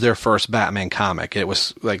 was their first Batman comic. It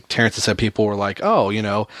was like Terrence said, people were like, oh,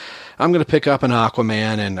 I'm going to pick up an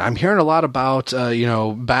Aquaman, and I'm hearing a lot about,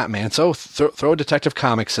 Batman. So throw Detective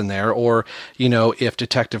Comics in there. Or, if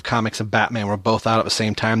Detective Comics and Batman were both out at the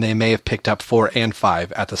same time, they may have picked up 4 and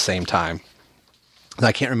 5 at the same time.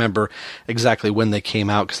 I can't remember exactly when they came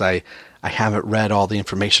out, because I haven't read all the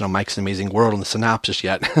information on Mike's Amazing World and the synopsis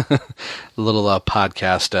yet. A little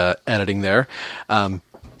podcast editing there.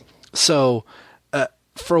 So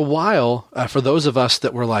for a while, for those of us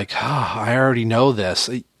that were like, oh, I already know this,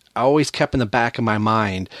 I always kept in the back of my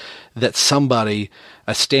mind that somebody,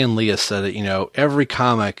 Stan Lee has said that, every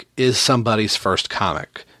comic is somebody's first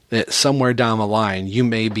comic. That somewhere down the line, you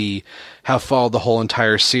may have followed the whole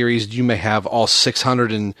entire series. You may have all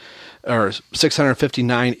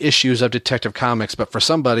 659 issues of Detective Comics, but for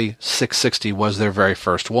somebody, 660 was their very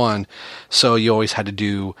first one. So you always had to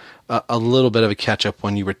do a little bit of a catch-up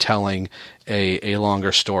when you were telling a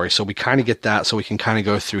longer story. So we kind of get that, so we can kind of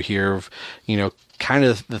go through here of, kind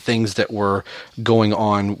of the things that were going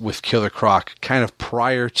on with Killer Croc kind of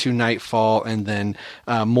prior to Nightfall, and then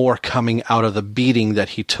more coming out of the beating that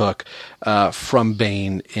he took from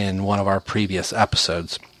Bane in one of our previous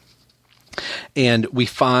episodes. And we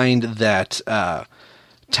find that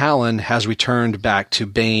Talon has returned back to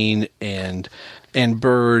Bane and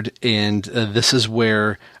Bird, and this is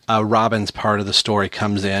where Robin's part of the story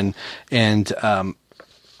comes in. And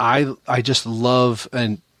I just love,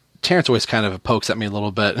 and Terrence always kind of pokes at me a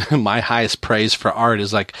little bit. My highest praise for art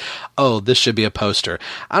is like, oh, this should be a poster.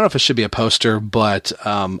 I don't know if it should be a poster, but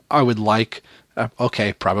I would like,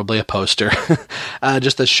 okay, probably a poster.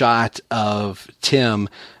 Just a shot of Tim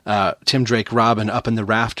Drake Robin up in the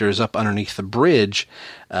rafters, up underneath the bridge,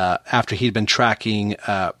 after he'd been tracking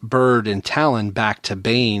Bird and Talon back to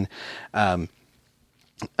Bane.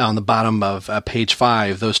 On the bottom of page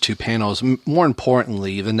 5, those two panels, more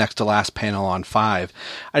importantly, the next to last panel on 5,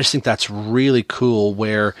 I just think that's really cool,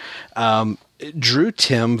 where it drew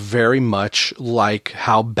Tim very much like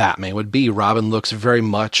how Batman would be. Robin looks very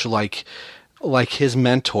much like his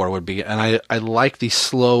mentor would be, and I like the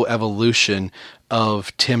slow evolution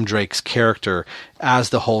of Tim Drake's character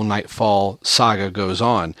as the whole Nightfall saga goes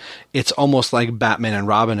on. It's almost like Batman and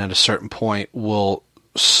Robin at a certain point will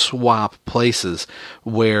swap places,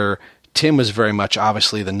 where Tim was very much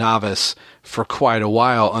obviously the novice for quite a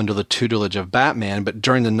while under the tutelage of Batman, but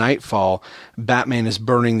during the Nightfall, Batman is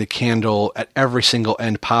burning the candle at every single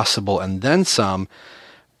end possible, and then some,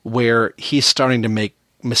 where he's starting to make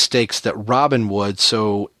mistakes that Robin would,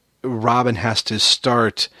 so Robin has to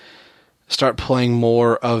start playing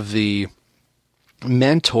more of the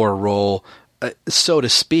mentor role, so to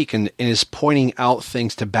speak, and is pointing out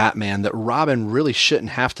things to Batman that Robin really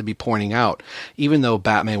shouldn't have to be pointing out, even though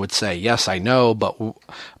Batman would say, yes, I know,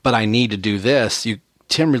 but I need to do this.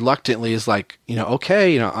 Tim reluctantly is like,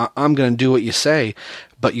 okay, I'm going to do what you say,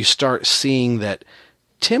 but you start seeing that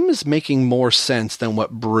Tim is making more sense than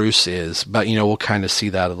what Bruce is, but we'll kind of see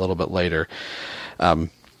that a little bit later.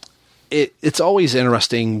 It's always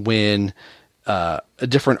interesting when a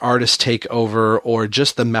different artist take over, or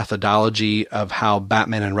just the methodology of how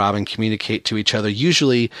Batman and Robin communicate to each other.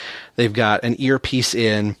 Usually they've got an earpiece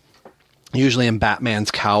in, usually in Batman's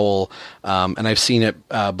cowl, and I've seen it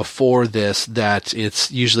before this, that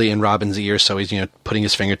it's usually in Robin's ear, so he's putting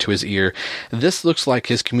his finger to his ear. This looks like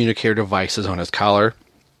his communicator device is on his collar,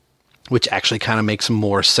 which actually kind of makes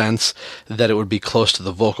more sense that it would be close to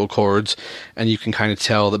the vocal cords. And you can kind of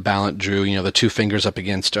tell that Ballant drew, the two fingers up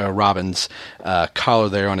against Robin's collar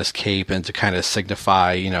there on his cape, and to kind of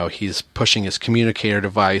signify, he's pushing his communicator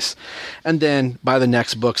device. And then by the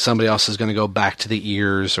next book, somebody else is going to go back to the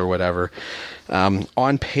ears or whatever.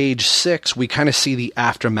 On page 6, we kind of see the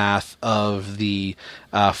aftermath of the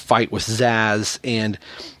fight with Zsasz, and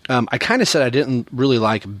I kind of said I didn't really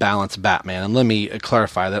like Ballant's Batman, and let me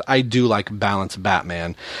clarify that I do like Ballant's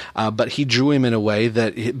Batman, but he drew him in a way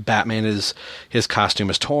that his costume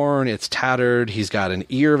is torn, it's tattered, he's got an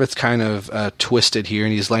ear that's kind of twisted here,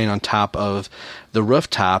 and he's laying on top of the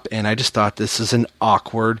rooftop, and I just thought this is an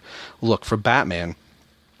awkward look for Batman.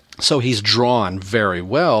 So he's drawn very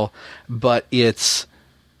well, but it's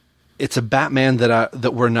a Batman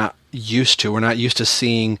that we're not used to. We're not used to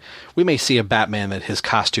seeing. We may see a Batman that his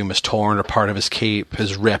costume is torn, or part of his cape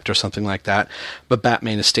is ripped, or something like that. But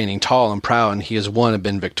Batman is standing tall and proud, and he has won and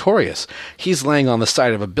been victorious. He's laying on the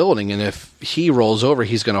side of a building, and if he rolls over,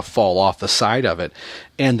 he's going to fall off the side of it.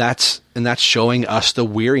 And that's showing us the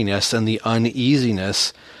weariness and the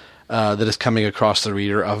uneasiness that is coming across the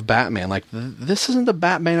reader of Batman. Like, this isn't the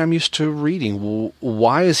Batman I'm used to reading.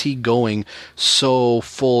 Why is he going so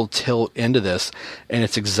full tilt into this? And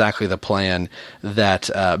it's exactly the plan that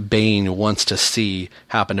Bane wants to see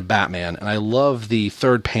happen to Batman. And I love the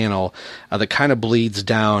third panel that kind of bleeds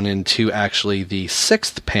down into actually the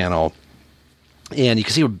 6th panel. And you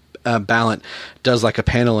can see Ballant does like a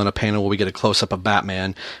panel and a panel where we get a close-up of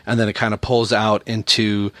Batman, and then it kind of pulls out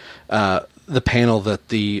into the panel that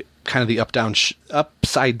the kind of the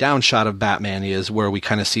upside down shot of Batman is, where we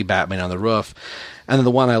kind of see Batman on the roof. And then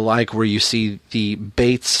the one I like, where you see the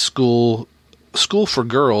Bates School for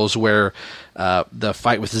Girls, where the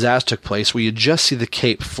fight with Zsasz took place, where you just see the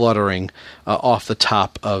cape fluttering off the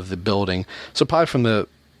top of the building. So probably from the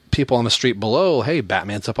people on the street below, hey,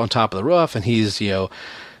 Batman's up on top of the roof, and he's,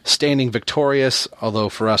 standing victorious, although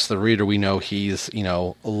for us, the reader, we know he's,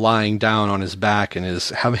 lying down on his back and is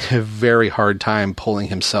having a very hard time pulling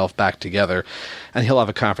himself back together. And he'll have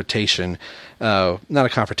a confrontation, not a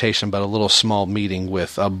confrontation, but a little small meeting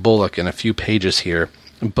with Bullock in a few pages here.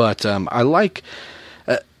 But I like,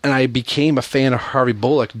 and I became a fan of Harvey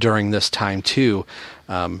Bullock during this time too.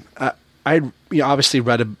 I obviously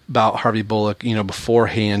read about Harvey Bullock,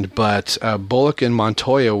 beforehand, but Bullock and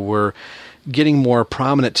Montoya were getting more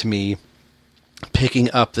prominent to me, picking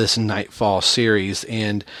up this Nightfall series,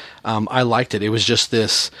 and I liked it. It was just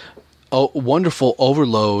this wonderful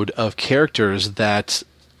overload of characters that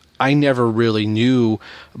I never really knew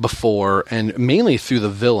before, and mainly through the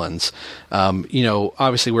villains.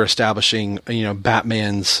 Obviously we're establishing,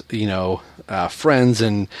 Batman's, friends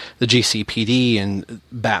and the GCPD and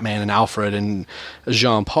Batman and Alfred and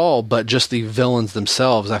Jean-Paul, but just the villains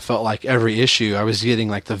themselves. I felt like every issue I was getting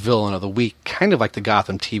like the villain of the week, kind of like the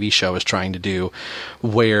Gotham TV show was trying to do,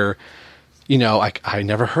 where I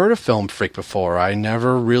never heard of Film Freak before. I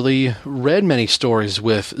never really read many stories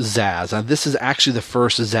with Zsasz. Now, this is actually the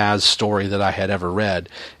first Zsasz story that I had ever read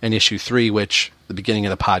in issue 3, which, the beginning of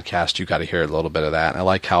the podcast, you got to hear a little bit of that. And I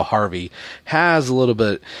like how Harvey has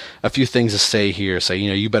a few things to say here. Say,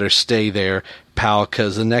 you better stay there, pal,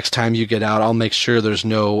 because the next time you get out, I'll make sure there's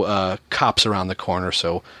no cops around the corner.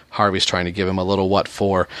 So Harvey's trying to give him a little what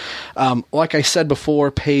for. Like I said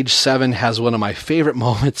before, page 7 has one of my favorite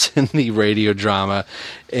moments in the radio drama,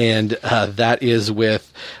 and that is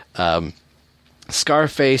with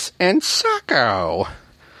Scarface and Sacco.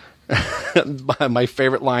 My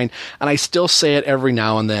favorite line, and I still say it every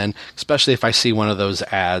now and then, especially if I see one of those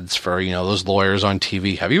ads for, those lawyers on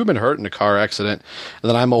TV. Have you been hurt in a car accident? And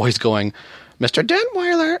then I'm always going, Mr.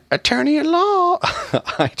 Detweiler, attorney at law.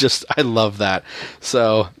 I love that.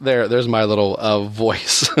 So there's my little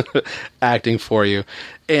voice acting for you.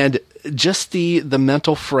 And just the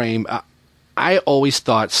mental frame, I always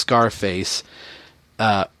thought Scarface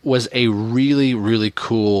was a really, really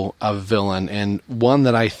cool villain, and one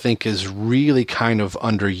that I think is really kind of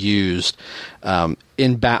underused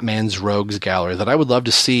in Batman's Rogues Gallery, that I would love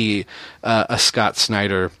to see a Scott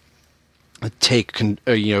Snyder take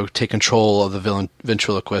control of the villain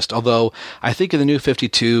ventriloquist. Although I think in the New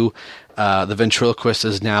 52, the ventriloquist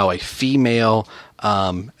is now a female,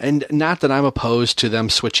 and not that I'm opposed to them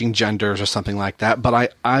switching genders or something like that,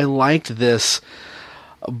 but I liked this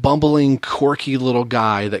bumbling, quirky little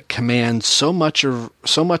guy that commands so much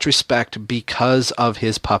respect because of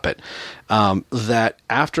his puppet, that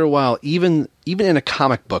after a while, even in a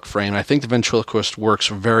comic book frame, I think the ventriloquist works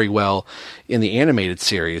very well in the animated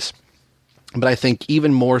series, but I think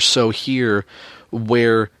even more so here,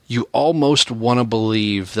 where you almost want to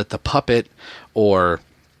believe that the puppet, or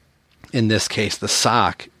in this case the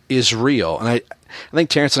sock, is real. And I think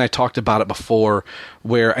Terrence and I talked about it before,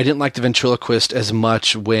 where I didn't like the ventriloquist as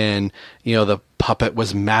much when, the puppet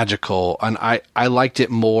was magical. And I liked it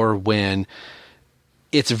more when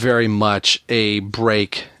it's very much a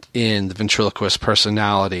break in the ventriloquist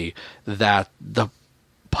personality, that the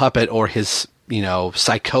puppet or his,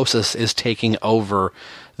 psychosis is taking over,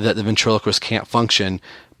 that the ventriloquist can't function,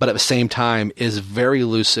 but at the same time is very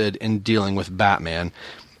lucid in dealing with Batman.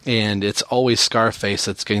 And it's always Scarface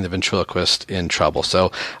that's getting the ventriloquist in trouble.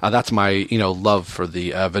 So that's my, love for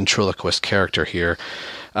the ventriloquist character here.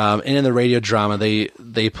 And in the radio drama,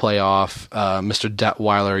 they play off Mr.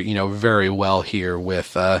 Detweiler, very well here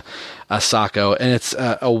with Sacco. And it's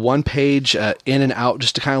a one-page in and out,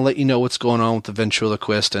 just to kind of let you know what's going on with the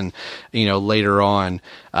ventriloquist. And, later on,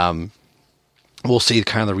 we'll see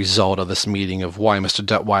kind of the result of this meeting of why Mr.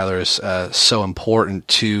 Detweiler is so important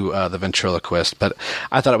to the ventriloquist. But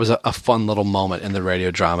I thought it was a fun little moment in the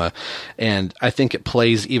radio drama, and I think it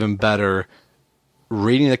plays even better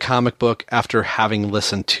reading the comic book after having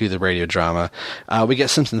listened to the radio drama. We get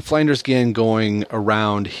Simpson Flanders again going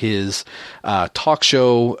around his talk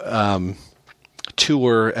show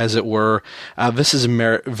tour, as it were. This is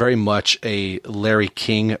very much a Larry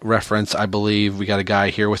King reference, I believe. We got a guy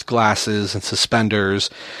here with glasses and suspenders,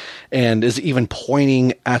 and is even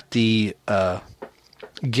pointing at the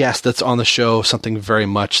guest that's on the show, something very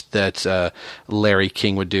much that Larry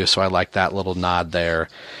King would do. So I like that little nod there.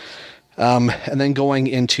 And then going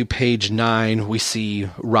into page 9, we see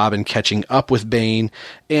Robin catching up with Bane,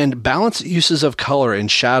 and balanced uses of color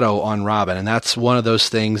and shadow on Robin. And that's one of those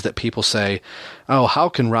things that people say, oh, how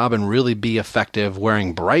can Robin really be effective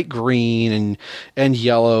wearing bright green and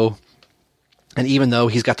yellow? And even though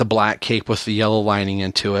he's got the black cape with the yellow lining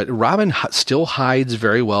into it, Robin still hides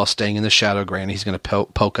very well, staying in the shadow. Granted, he's going to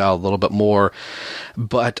poke out a little bit more.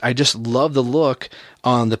 But I just love the look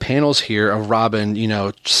on the panels here of Robin,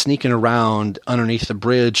 sneaking around underneath the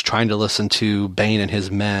bridge, trying to listen to Bane and his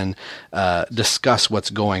men discuss what's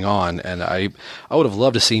going on. And I would have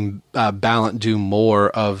loved to see Ballant do more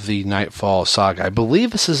of the Nightfall saga. I believe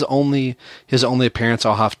this is his only appearance.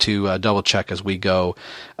 I'll have to double check as we go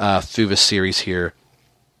through the series here.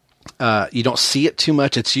 You don't see it too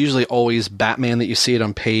much. It's usually always Batman that you see it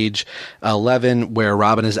on page 11, where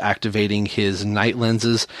Robin is activating his night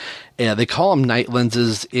lenses. They call them night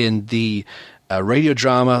lenses in the radio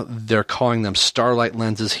drama. They're calling them starlight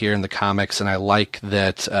lenses here in the comics, and I like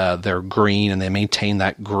that they're green and they maintain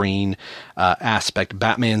that green aspect.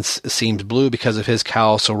 Batman's seems blue because of his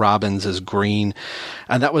cowl, so Robin's is green.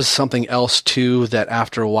 And that was something else too, that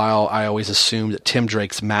after a while I always assumed that Tim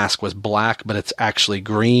Drake's mask was black, but it's actually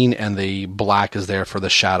green, and the black is there for the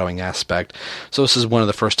shadowing aspect. So this is one of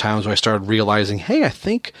the first times where I started realizing, hey, I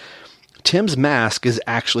think Tim's mask is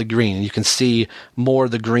actually green, and you can see more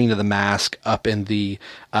of the green of the mask up in the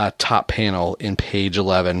top panel in page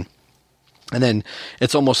 11. And then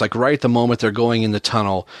it's almost like right at the moment they're going in the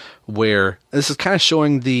tunnel, where this is kind of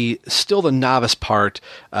showing still the novice part.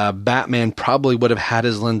 Batman probably would have had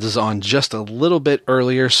his lenses on just a little bit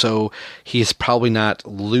earlier, so he's probably not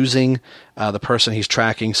losing the person he's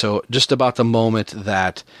tracking. So just about the moment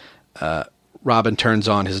that Robin turns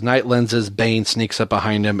on his night lenses, Bane sneaks up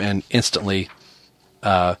behind him, and instantly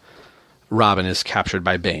Robin is captured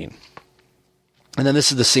by Bane. And then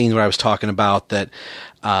this is the scene where I was talking about that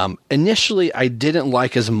initially I didn't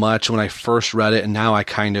like as much when I first read it, and now I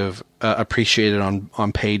kind of appreciate it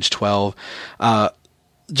on page 12.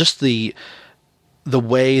 Just the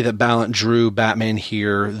way that Ballant drew Batman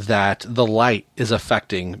here, that the light is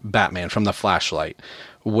affecting Batman from the flashlight,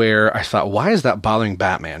 where I thought, why is that bothering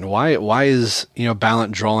Batman? Why is,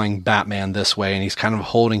 Ballant drawing Batman this way, and he's kind of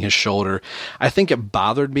holding his shoulder? I think it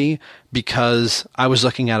bothered me because I was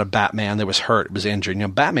looking at a Batman that was hurt, was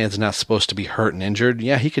injured. Batman's not supposed to be hurt and injured.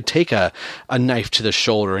 Yeah, he could take a knife to the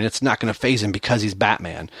shoulder, and it's not going to faze him because he's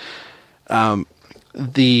Batman.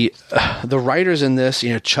 The writers in this,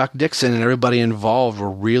 Chuck Dixon and everybody involved,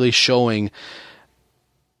 were really showing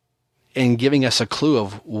and giving us a clue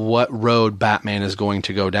of what road Batman is going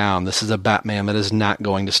to go down. This is a Batman that is not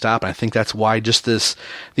going to stop. And I think that's why just these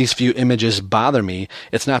few images bother me.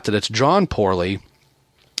 It's not that it's drawn poorly.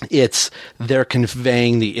 It's they're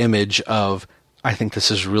conveying the image of, I think this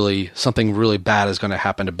is really, something really bad is going to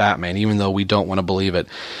happen to Batman, even though we don't want to believe it.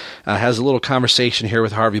 Has a little conversation here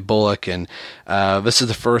with Harvey Bullock, and this is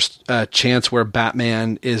the first chance where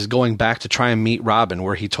Batman is going back to try and meet Robin,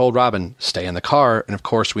 where he told Robin, stay in the car, and of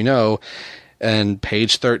course we know, and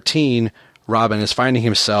page 13, Robin is finding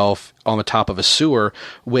himself on the top of a sewer,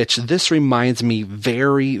 which this reminds me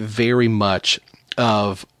very, very much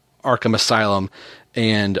of Arkham Asylum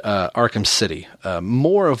and Arkham City.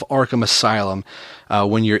 More of Arkham Asylum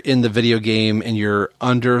when you're in the video game and you're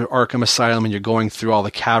under Arkham Asylum and you're going through all the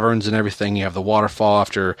caverns and everything. You have the waterfall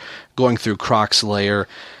after going through Croc's lair,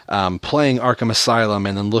 playing Arkham Asylum,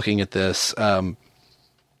 and then looking at this.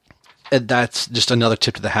 That's just another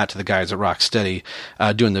tip to the hat to the guys at Rocksteady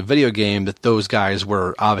doing the video game, that those guys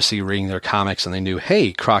were obviously reading their comics and they knew,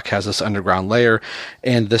 hey, Croc has this underground lair.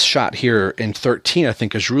 And this shot here in 13, I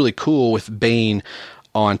think, is really cool, with Bane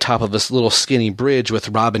on top of this little skinny bridge with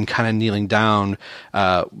Robin kind of kneeling down,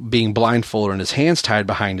 being blindfolded and his hands tied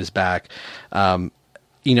behind his back.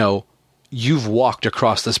 You've walked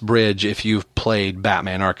across this bridge if you've played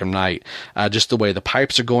Batman Arkham Knight. Just the way the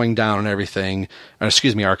pipes are going down and everything.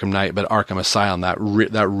 Arkham Knight, but Arkham Asylum. That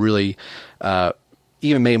really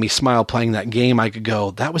even made me smile playing that game. I could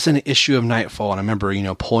go, that was an issue of Nightfall, and I remember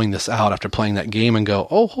pulling this out after playing that game and go,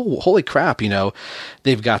 oh, holy crap!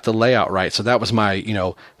 They've got the layout right. So that was my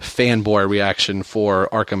fanboy reaction for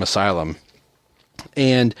Arkham Asylum,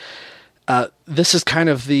 and this is kind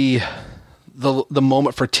of the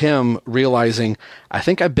moment for Tim realizing, I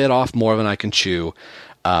think I bit off more than I can chew.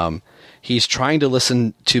 He's trying to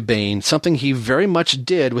listen to Bane, something he very much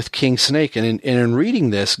did with King Snake. And in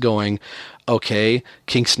reading this, going, okay,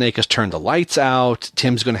 King Snake has turned the lights out.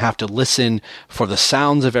 Tim's going to have to listen for the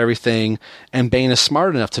sounds of everything. And Bane is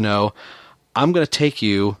smart enough to know, I'm going to take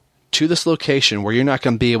you to this location where you're not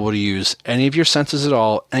going to be able to use any of your senses at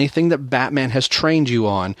all, anything that Batman has trained you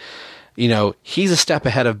on. He's a step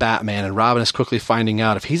ahead of Batman, and Robin is quickly finding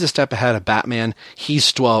out if he's a step ahead of Batman,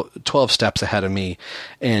 he's 12 steps ahead of me.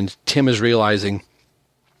 And Tim is realizing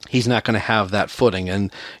he's not going to have that footing.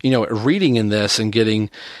 And, reading in this and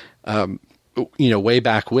getting, way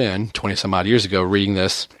back when, 20 some odd years ago, reading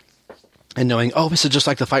this and knowing, oh, this is just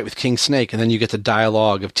like the fight with King Snake. And then you get the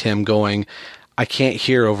dialogue of Tim going, I can't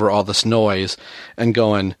hear over all this noise, and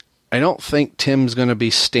going, I don't think Tim's going to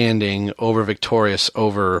be standing victorious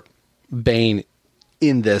over Bane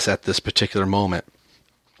in this at this particular moment.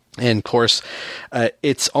 And of course,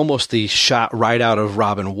 it's almost the shot right out of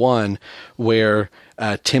Robin 1 where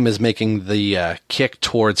Tim is making the kick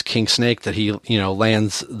towards King Snake that he,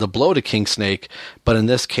 lands the blow to King Snake. But in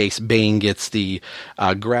this case, Bane gets the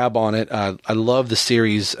grab on it. I love the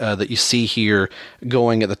series that you see here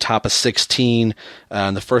going at the top of 16,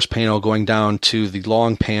 in the first panel going down to the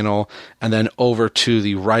long panel, and then over to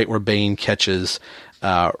the right where Bane catches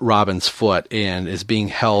Robin's foot and is being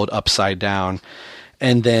held upside down.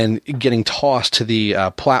 And then getting tossed to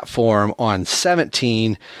the platform on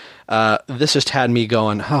 17, this just had me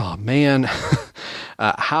going, oh, man,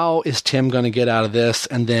 how is Tim going to get out of this?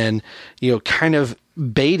 And then, kind of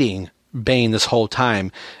baiting Bane this whole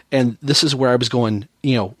time. And this is where I was going,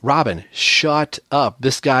 Robin, shut up.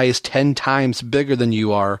 This guy is 10 times bigger than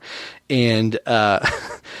you are. And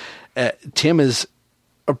Tim is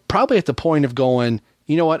probably at the point of going,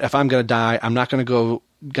 you know what, if I'm going to die, I'm not going to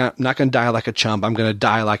die like a chump. I'm going to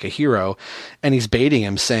die like a hero. And he's baiting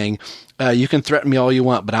him, saying, you can threaten me all you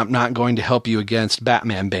want, but I'm not going to help you against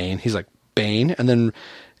Batman Bane. He's like, Bane? And then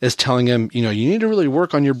is telling him, you need to really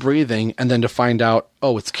work on your breathing. And then to find out,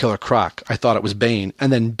 oh, it's Killer Croc. I thought it was Bane.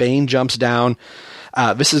 And then Bane jumps down.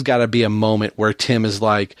 This has got to be a moment where Tim is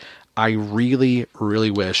like, I really,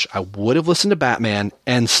 really wish I would have listened to Batman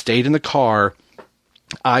and stayed in the car.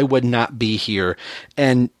 I would not be here.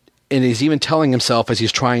 And he's even telling himself as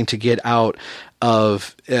he's trying to get out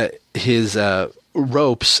of his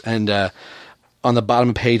ropes and on the bottom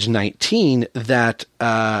of page 19 that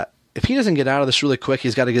if he doesn't get out of this really quick,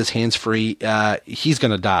 he's got to get his hands free. He's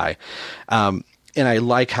going to die. And I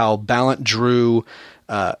like how Ballant drew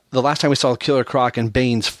the last time we saw Killer Croc and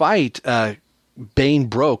Bane's fight, Bane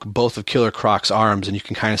broke both of Killer Croc's arms, and you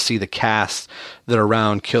can kind of see the casts that are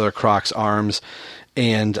around Killer Croc's arms.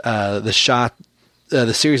 And the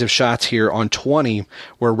series of shots here on 20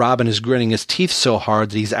 where Robin is gritting his teeth so hard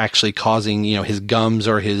that he's actually causing, his gums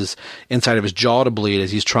or his inside of his jaw to bleed as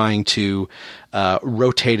he's trying to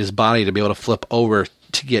rotate his body to be able to flip over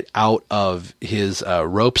to get out of his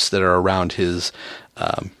ropes that are around his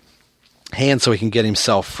hands so he can get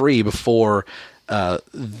himself free before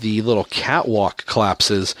the little catwalk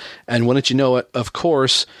collapses. And wouldn't you know it, of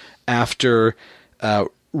course, after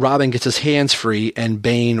Robin gets his hands free and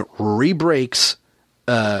Bane re-breaks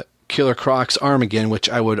Killer Croc's arm again, which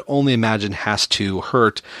I would only imagine has to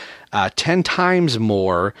hurt 10 times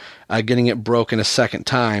more, getting it broken a second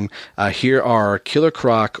time. Here are Killer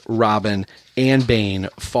Croc, Robin, and Bane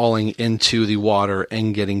falling into the water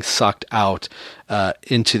and getting sucked out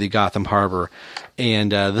into the Gotham Harbor.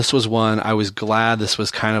 And this was one, I was glad this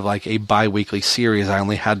was kind of like a bi-weekly series. I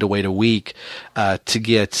only had to wait a week to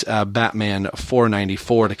get Batman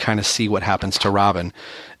 494 to kind of see what happens to Robin.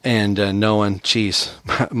 And knowing, geez,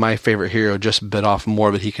 my favorite hero just bit off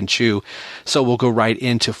more than he can chew. So we'll go right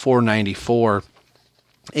into 494.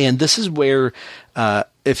 And this is where,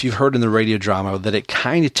 if you've heard in the radio drama, that it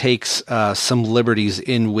kind of takes some liberties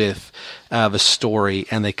in with the story,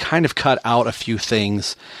 and they kind of cut out a few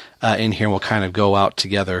things in here. We'll kind of go out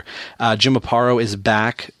together. Jim Aparo is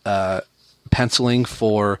back penciling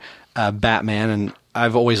for Batman, and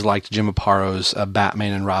I've always liked Jim Aparo's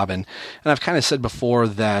Batman and Robin. And I've kind of said before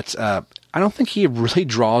that I don't think he really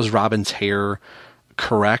draws Robin's hair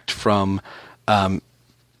correct from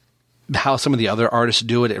how some of the other artists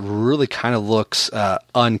do it. It really kind of looks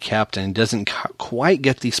unkept and doesn't quite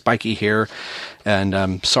get the spiky hair. And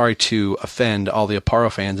I'm sorry to offend all the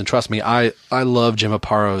Aparo fans. And trust me, I love Jim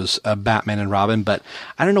Aparo's Batman and Robin, but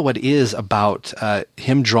I don't know what it is about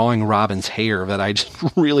him drawing Robin's hair that I just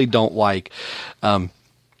really don't like.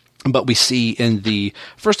 But we see in the,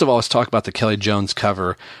 first of all, let's talk about the Kelly Jones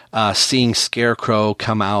cover, seeing Scarecrow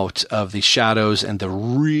come out of the shadows and the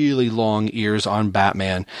really long ears on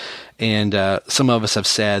Batman. And some of us have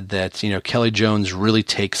said that, Kelly Jones really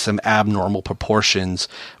takes some abnormal proportions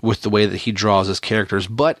with the way that he draws his characters.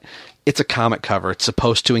 But it's a comic cover. It's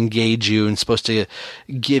supposed to engage you and supposed to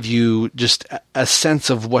give you just a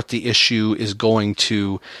sense of what the issue is going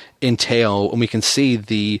to entail. And we can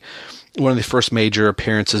see one of the first major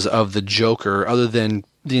appearances of the Joker, other than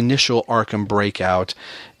the initial Arkham breakout.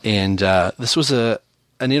 And this was an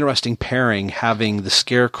interesting pairing, having the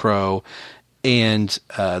Scarecrow and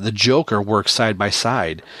the Joker work side by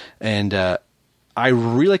side. And I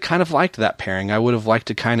really kind of liked that pairing. I would have liked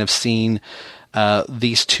to kind of seen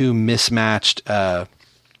these two mismatched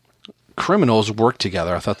criminals work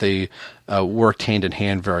together. I thought they worked hand in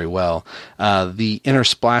hand very well. The inner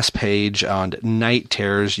splash page on Night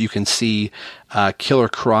Terrors, you can see Killer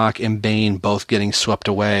Croc and Bane both getting swept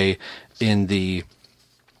away in the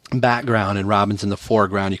background, and Robin's in the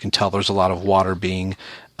foreground. You can tell there's a lot of water being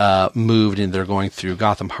moved, and they're going through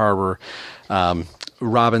Gotham Harbor.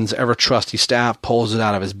 Robin's ever-trusty staff pulls it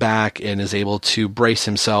out of his back and is able to brace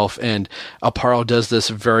himself, and Aparo does this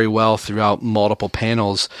very well throughout multiple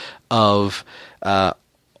panels of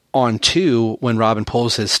on 2, when Robin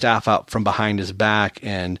pulls his staff out from behind his back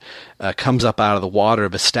and comes up out of the water,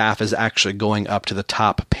 the staff is actually going up to the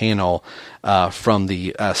top panel from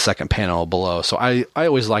the second panel below. So I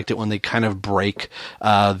always liked it when they kind of break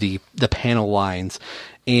the panel lines,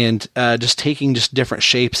 and just taking just different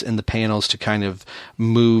shapes in the panels to kind of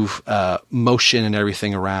move motion and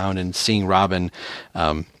everything around, and seeing Robin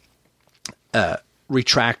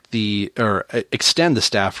extend the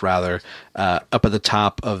staff rather up at the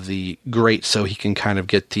top of the grate, so he can kind of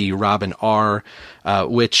get the Robin R,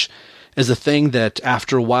 which is a thing that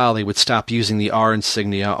after a while they would stop using the R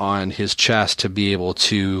insignia on his chest to be able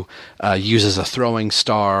to use as a throwing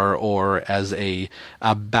star or as a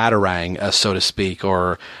batarang, so to speak,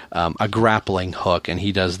 or a grappling hook, and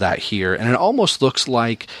he does that here. And it almost looks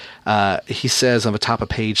like, he says on the top of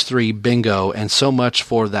page 3, bingo, and so much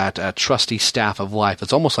for that trusty staff of life.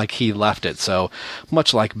 It's almost like he left it, so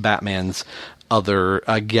much like Batman's other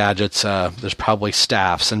gadgets, there's probably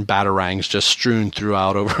staffs and batarangs just strewn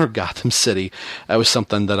throughout over Gotham City. That was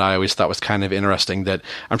something that I always thought was kind of interesting, that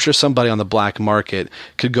I'm sure somebody on the black market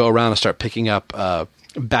could go around and start picking up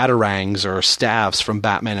batarangs or staffs from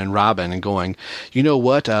Batman and Robin and going, you know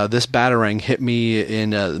what, this batarang hit me in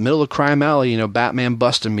the middle of Crime Alley, Batman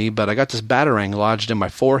busted me, but I got this batarang lodged in my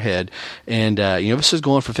forehead, and this is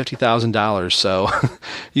going for $50,000. So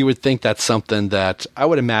you would think that's something that I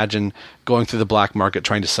would imagine going through the black market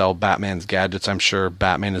trying to sell Batman's gadgets. I'm sure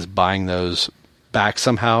Batman is buying those back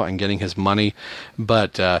somehow and getting his money,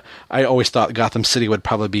 but I always thought Gotham City would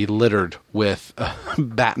probably be littered with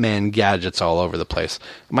Batman gadgets all over the place.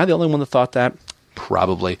 Am I the only one that thought that?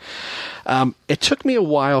 Probably. It took me a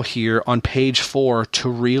while here on page 4 to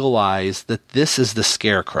realize that this is the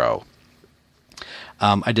Scarecrow.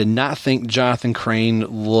 I did not think Jonathan Crane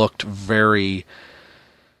looked very...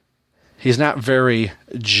 He's not very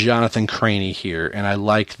Jonathan Crane-y here, and I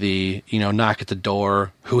like the, knock at the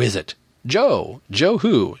door. Who is it? Joe. Joe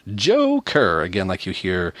who? Joe Kerr, again, like you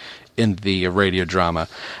hear in the radio drama.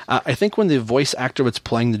 I think when the voice actor that's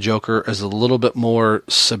playing the Joker is a little bit more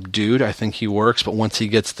subdued, I think he works, but once he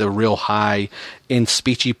gets the real high and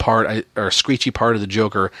screechy part of the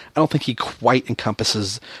Joker, I don't think he quite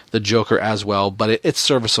encompasses the Joker as well, but it's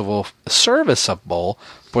serviceable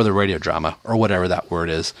for the radio drama, or whatever that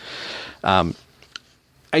word is. I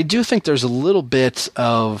do think there's a little bit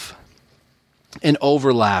of an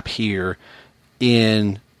overlap here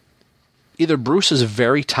in either Bruce is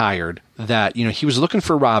very tired that, he was looking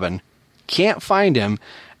for Robin, can't find him,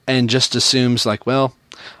 and just assumes like, well,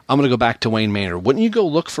 I'm going to go back to Wayne Manor. Wouldn't you go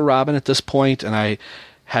look for Robin at this point? And I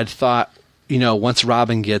had thought, once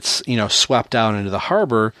Robin gets, swept out into the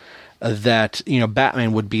harbor, that,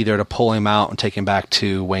 Batman would be there to pull him out and take him back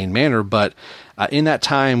to Wayne Manor. But in that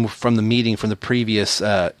time from the meeting from the previous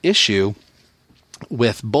issue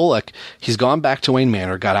with Bullock, he's gone back to Wayne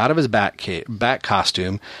Manor, got out of his bat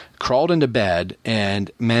costume, crawled into bed,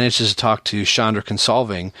 and manages to talk to Chandra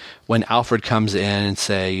Consolving when Alfred comes in and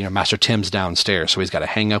say, Master Tim's downstairs. So he's got to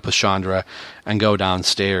hang up with Chandra and go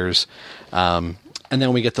downstairs. And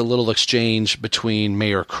then we get the little exchange between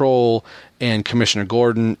Mayor Kroll and Commissioner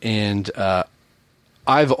Gordon, and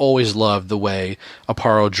I've always loved the way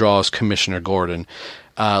Aparo draws Commissioner Gordon.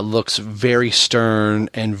 Looks very stern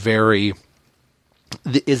and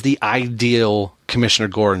is the ideal Commissioner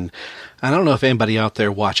Gordon. I don't know if anybody out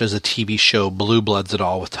there watches a TV show Blue Bloods at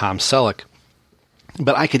all with Tom Selleck,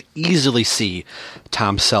 but I could easily see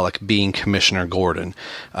Tom Selleck being Commissioner Gordon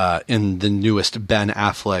in the newest Ben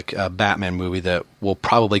Affleck Batman movie that will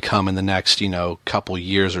probably come in the next, couple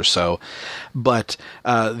years or so. But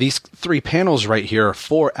these 3 panels right here are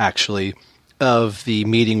 4 actually of the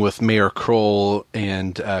meeting with Mayor Kroll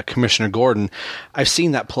and Commissioner Gordon. I've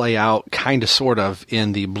seen that play out kind of sort of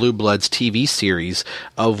in the Blue Bloods TV series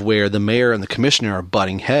of where the mayor and the commissioner are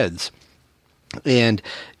butting heads. And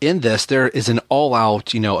in this, there is an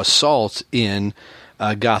all-out, assault in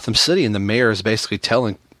Gotham City, and the mayor is basically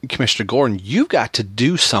telling Commissioner Gordon, you've got to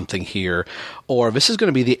do something here, or this is going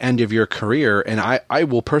to be the end of your career, and I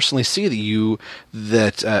will personally see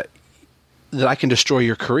that I can destroy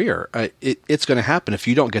your career. It's going to happen if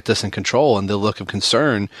you don't get this in control. And the look of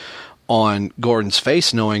concern on Gordon's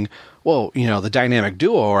face, knowing, well, the dynamic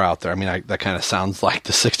duo are out there. I mean, that kind of sounds like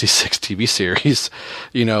the 66 TV series,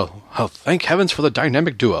 oh, thank heavens for the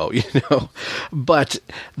dynamic duo, But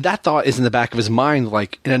that thought is in the back of his mind,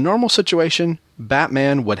 like, in a normal situation,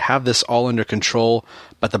 Batman would have this all under control.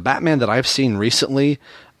 But the Batman that I've seen recently,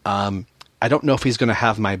 I don't know if he's going to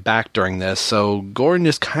have my back during this. So Gordon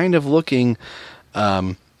is kind of looking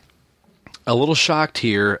a little shocked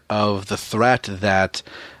here of the threat that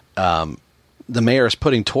the mayor is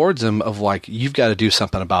putting towards him of like, you've got to do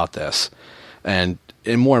something about this. And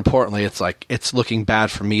more importantly, it's like, it's looking bad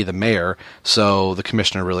for me, the mayor. So the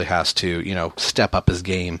commissioner really has to, step up his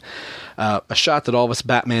game. A shot that all of us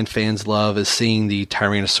Batman fans love is seeing the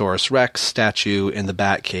Tyrannosaurus Rex statue in the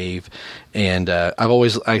Batcave. And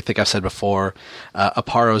I think I've said before,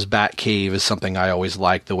 Aparo's Batcave is something I always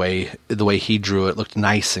liked. The way he drew it looked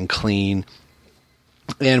nice and clean.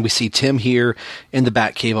 And we see Tim here in the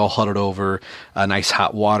Batcave all huddled over nice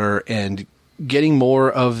hot water and getting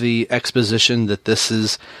more of the exposition that this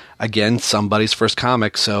is, again, somebody's first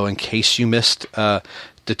comic. So in case you missed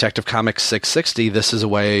Detective Comics 660, this is a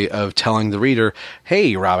way of telling the reader,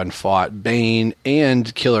 hey, Robin fought Bane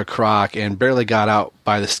and Killer Croc and barely got out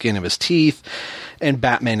by the skin of his teeth. And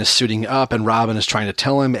Batman is suiting up, and Robin is trying to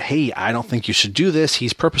tell him, hey, I don't think you should do this.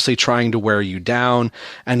 He's purposely trying to wear you down.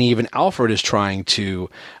 And even Alfred is trying to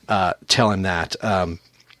tell him that.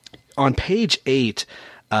 On page 8,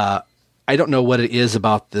 I don't know what it is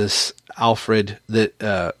about this Alfred that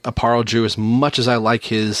Aparo drew. As much as I like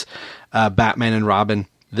his Batman and Robin,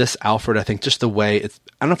 this Alfred, I think just the way it's,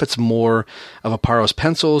 I don't know if it's more of Aparo's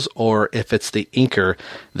pencils or if it's the inker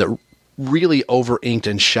that really over-inked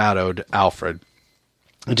and shadowed Alfred.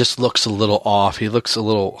 It just looks a little off. He looks a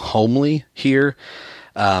little homely here.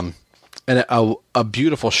 And a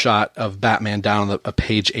beautiful shot of Batman down on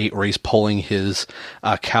page 8 where he's pulling his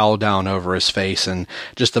cowl down over his face and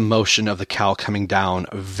just the motion of the cowl coming down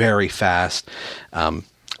very fast. And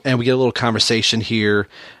we get a little conversation here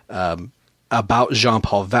about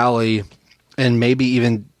Jean-Paul Valley and maybe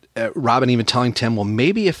even Robin even telling Tim, well,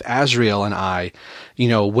 maybe if Azrael and I,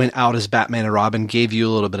 went out as Batman and Robin, gave you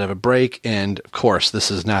a little bit of a break. And of course,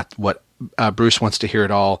 this is not what Bruce wants to hear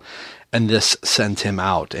at all. And this sends him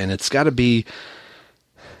out. And it's got to be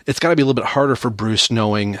a little bit harder for Bruce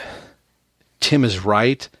knowing Tim is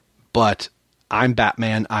right, but I'm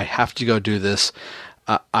Batman. I have to go do this.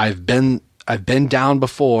 I've been down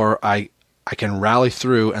before. I can rally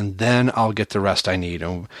through, and then I'll get the rest I need.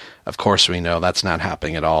 And of course, we know that's not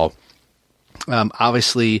happening at all.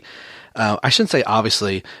 Obviously, I shouldn't say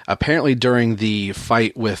obviously. Apparently, during the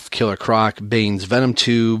fight with Killer Croc, Bane's venom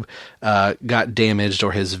tube got damaged,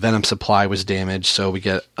 or his venom supply was damaged. So we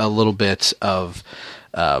get a little bit of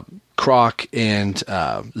Croc and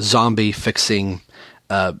Zombie fixing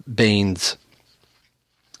Bane's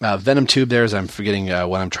venom tube there, as I'm forgetting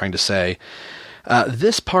what I'm trying to say.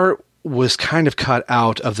 This part was kind of cut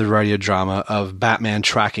out of the radio drama of Batman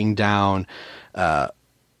tracking down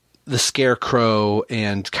the Scarecrow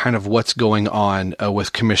and kind of what's going on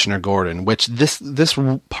with Commissioner Gordon, which this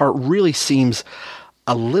part really seems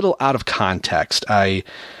a little out of context.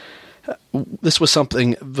 This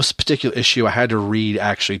particular issue I had to read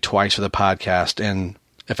actually twice for the podcast, and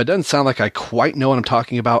if it doesn't sound like I quite know what I'm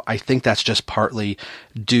talking about, I think that's just partly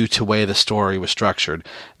due to the way the story was structured.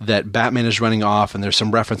 That Batman is running off, and there's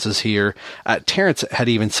some references here. Terrence had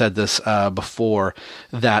even said this before,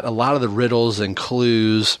 that a lot of the riddles and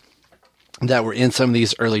clues that were in some of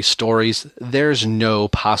these early stories, there's no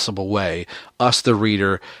possible way us, the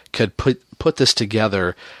reader, could put this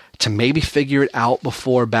together to maybe figure it out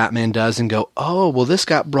before Batman does and go, oh, well, this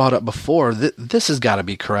got brought up before. This has got to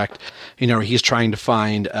be correct. He's trying to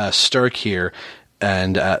find Stirk here.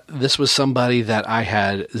 And this was somebody that I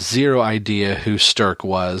had zero idea who Stirk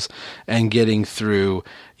was, and getting through,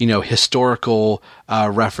 historical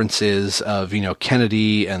references of,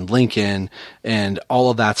 Kennedy and Lincoln and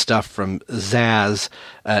all of that stuff from Zaz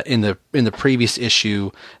in the previous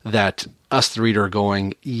issue, that us, the reader, are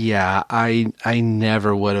going, yeah, I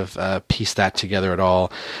never would have pieced that together at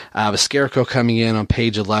all. The Scarecrow coming in on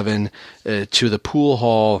page 11 to the pool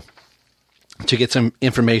hall to get some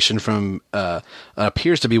information from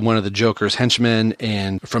appears to be one of the Joker's henchmen,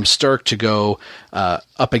 and from Stirk to go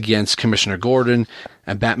up against Commissioner Gordon,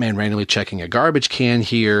 and Batman randomly checking a garbage can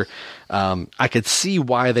here. I could see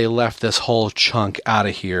why they left this whole chunk out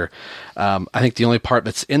of here. I think the only part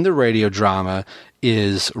that's in the radio drama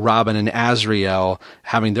is Robin and Azrael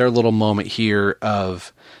having their little moment here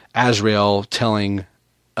of Azrael telling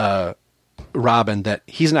Robin that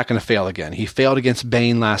he's not going to fail again. He failed against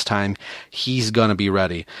Bane last time. He's going to be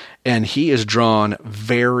ready. And he is drawn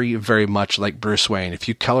very, very much like Bruce Wayne. If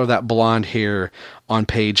you color that blonde hair on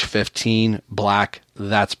page 15 black,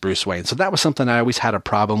 that's Bruce Wayne. So that was something I always had a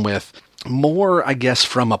problem with. More, I guess,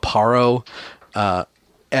 from Aparo,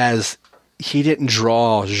 as he didn't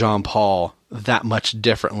draw Jean-Paul that much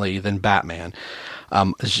differently than Batman.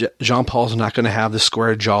 Jean-Paul's not going to have the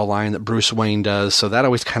square jawline that Bruce Wayne does, so that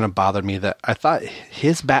always kind of bothered me, that I thought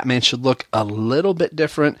his Batman should look a little bit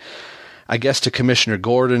different. I guess to Commissioner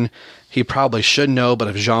Gordon, he probably should know, but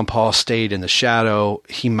if Jean-Paul stayed in the shadow,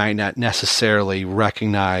 he might not necessarily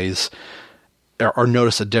recognize or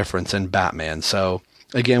notice a difference in Batman. So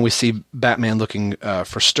again, we see Batman looking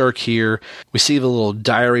for Stirk here. We see the little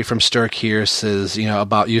diary from Stirk here. It says,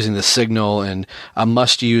 about using the signal, and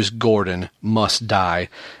must use Gordon, must die.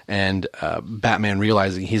 And Batman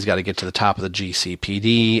realizing he's got to get to the top of the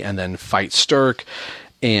GCPD and then fight Stirk.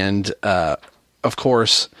 And of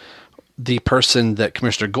course, the person that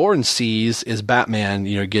Commissioner Gordon sees is Batman,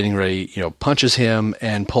 getting ready, punches him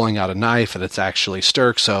and pulling out a knife, and it's actually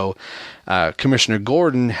Stirk. So Commissioner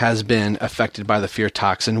Gordon has been affected by the fear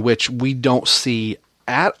toxin, which we don't see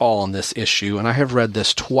at all in this issue. And I have read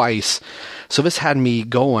this twice. So this had me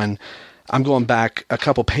going. I'm going back a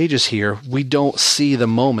couple pages here. We don't see the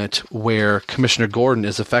moment where Commissioner Gordon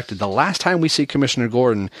is affected. The last time we see Commissioner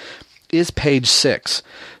Gordon is page 6.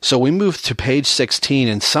 So we move to page 16,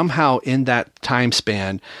 and somehow in that time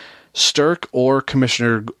span, Stirk or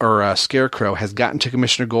Commissioner or Scarecrow has gotten to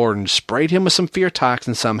Commissioner Gordon, sprayed him with some fear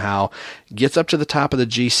toxin somehow, gets up to the top of the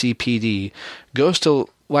GCPD, goes to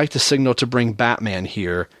light the signal to bring Batman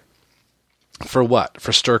here. For what?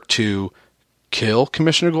 For Stirk to kill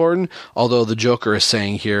Commissioner Gordon? Although the Joker is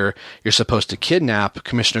saying here, you're supposed to kidnap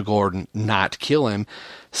Commissioner Gordon, not kill him.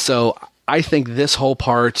 So I think this whole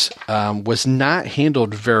part was not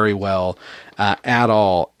handled very well at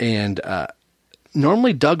all. And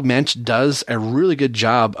normally Doug Moench does a really good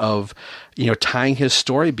job of, tying his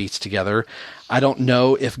story beats together. I don't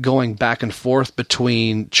know if going back and forth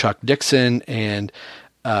between Chuck Dixon and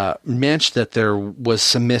Moench that there was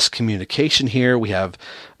some miscommunication here. We have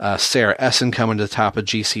Sarah Essen coming to the top of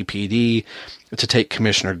GCPD to take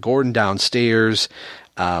Commissioner Gordon downstairs.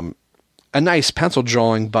 A nice pencil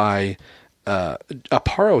drawing by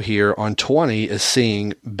Aparo here on 20 is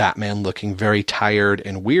seeing Batman looking very tired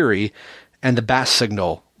and weary, and the bat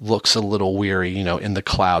signal looks a little weary, in the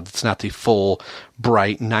clouds. It's not the full,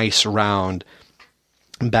 bright, nice, round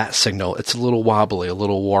bat signal. It's a little wobbly, a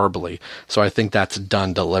little warbly. So I think that's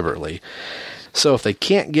done deliberately. So if they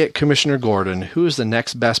can't get Commissioner Gordon, who is the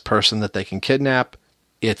next best person that they can kidnap?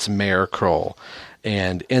 It's Mayor Kroll.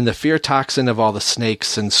 And in the fear toxin of all the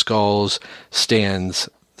snakes and skulls stands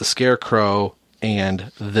the Scarecrow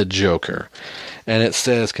and the Joker. And it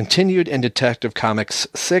says, continued in Detective Comics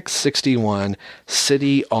 661,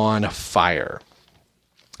 City on Fire.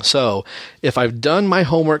 So, if I've done my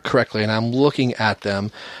homework correctly and I'm looking at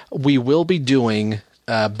them, we will be doing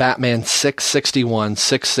Batman 661,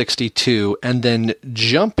 662, and then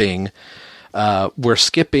jumping, we're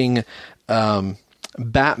skipping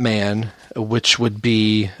Batman, which would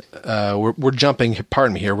be, we're jumping,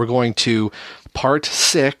 pardon me here, we're going to Part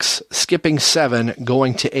 6, skipping 7,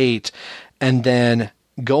 going to 8, and then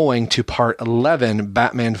going to Part 11,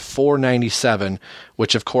 Batman 497,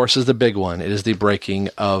 which of course is the big one. It is the breaking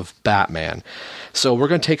of Batman. So we're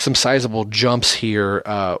going to take some sizable jumps here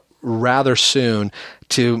rather soon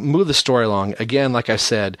to move the story along. Again, like I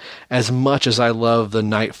said, as much as I love the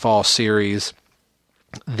Nightfall series,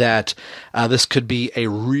 that this could be a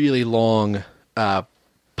really long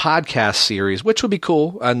podcast series, which would be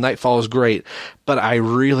cool. Nightfall is great, but I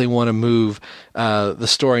really want to move the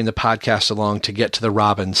story and the podcast along to get to the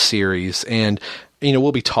Robin series. And,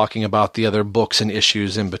 we'll be talking about the other books and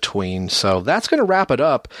issues in between. So that's going to wrap it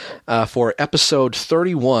up for episode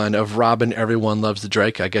 31 of Robin, Everyone Loves the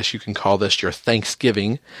Drake. I guess you can call this your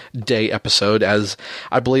Thanksgiving Day episode, as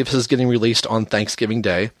I believe this is getting released on Thanksgiving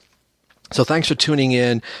Day. So thanks for tuning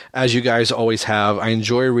in, as you guys always have. I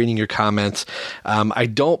enjoy reading your comments. I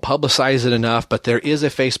don't publicize it enough, but there is a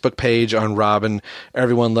Facebook page on Robin,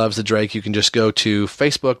 Everyone Loves the Drake. You can just go to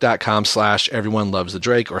facebook.com/Everyone Loves the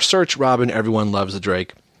Drake or search Robin, Everyone Loves the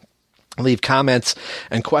Drake. Leave comments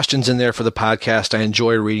and questions in there for the podcast. I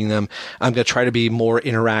enjoy reading them. I'm going to try to be more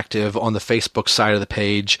interactive on the Facebook side of the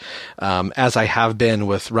page, as I have been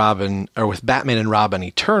with Robin, or with Batman and Robin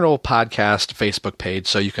Eternal podcast Facebook page.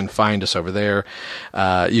 So you can find us over there.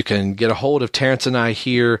 You can get a hold of Terrence and I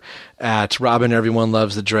here at Robin, Everyone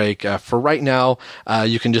Loves the Drake. For right now,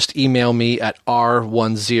 you can just email me at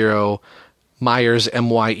R10 Myers,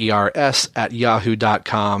 MYERS, at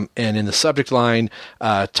yahoo.com, and in the subject line,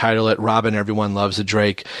 title it Robin, Everyone Loves a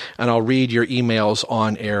Drake, and I'll read your emails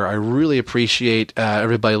on air. I really appreciate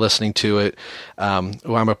everybody listening to it.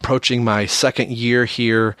 I'm approaching my second year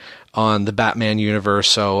here on the Batman universe.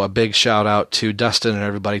 So a big shout out to Dustin and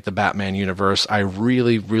everybody at the Batman universe. I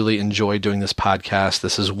really, really enjoy doing this podcast.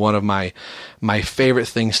 This is one of my favorite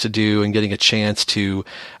things to do, and getting a chance to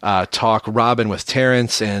talk Robin with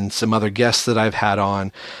Terrence and some other guests that I've had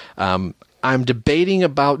on. I'm debating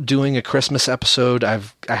about doing a Christmas episode. I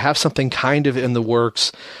have something kind of in the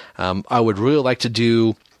works. I would really like to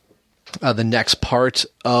do the next part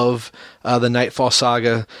of the Nightfall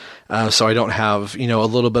saga, so I don't have, a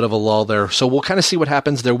little bit of a lull there. So we'll kind of see what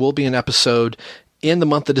happens. There will be an episode in the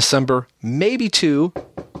month of December, maybe 2.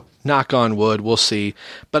 Knock on wood, we'll see.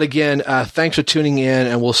 But again, thanks for tuning in,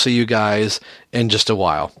 and we'll see you guys in just a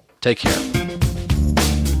while. Take care.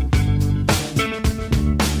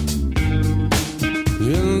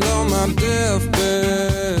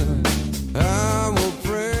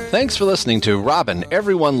 Thanks for listening to Robin,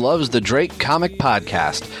 Everyone Loves the Drake comic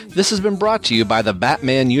podcast. This has been brought to you by the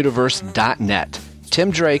BatmanUniverse.net.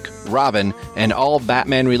 Tim Drake, Robin, and all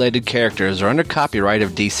Batman-related characters are under copyright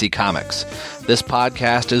of DC Comics. This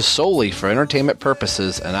podcast is solely for entertainment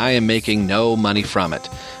purposes, and I am making no money from it,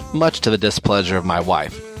 much to the displeasure of my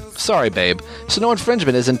wife. Sorry, babe. So no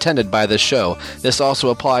infringement is intended by this show. This also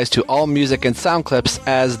applies to all music and sound clips,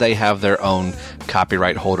 as they have their own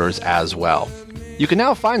copyright holders as well. You can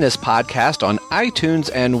now find this podcast on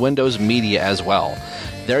iTunes and Windows Media as well.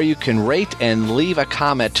 There you can rate and leave a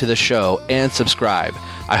comment to the show and subscribe.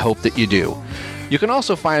 I hope that you do. You can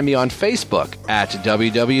also find me on Facebook at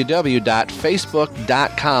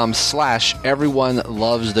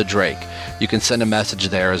www.facebook.com/everyonelovesthedrake. You can send a message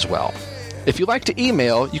there as well. If you'd like to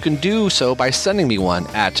email, you can do so by sending me one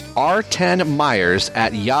at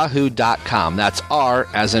r10myers@yahoo.com. That's R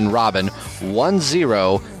as in Robin,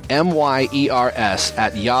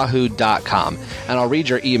 10myers@yahoo.com. And I'll read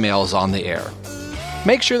your emails on the air.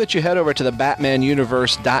 Make sure that you head over to the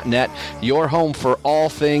BatmanUniverse.net, your home for all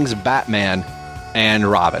things Batman and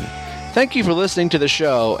Robin. Thank you for listening to the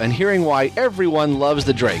show and hearing why everyone loves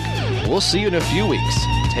the Drake. We'll see you in a few weeks.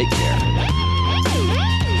 Take care.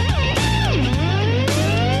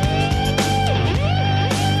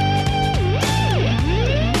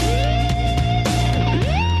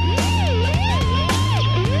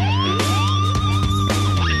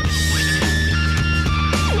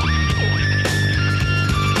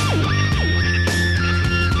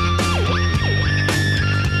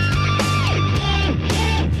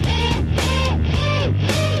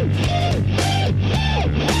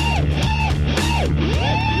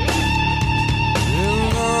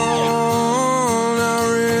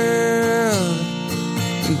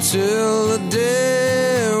 Till the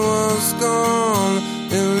day was gone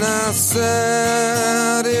and I said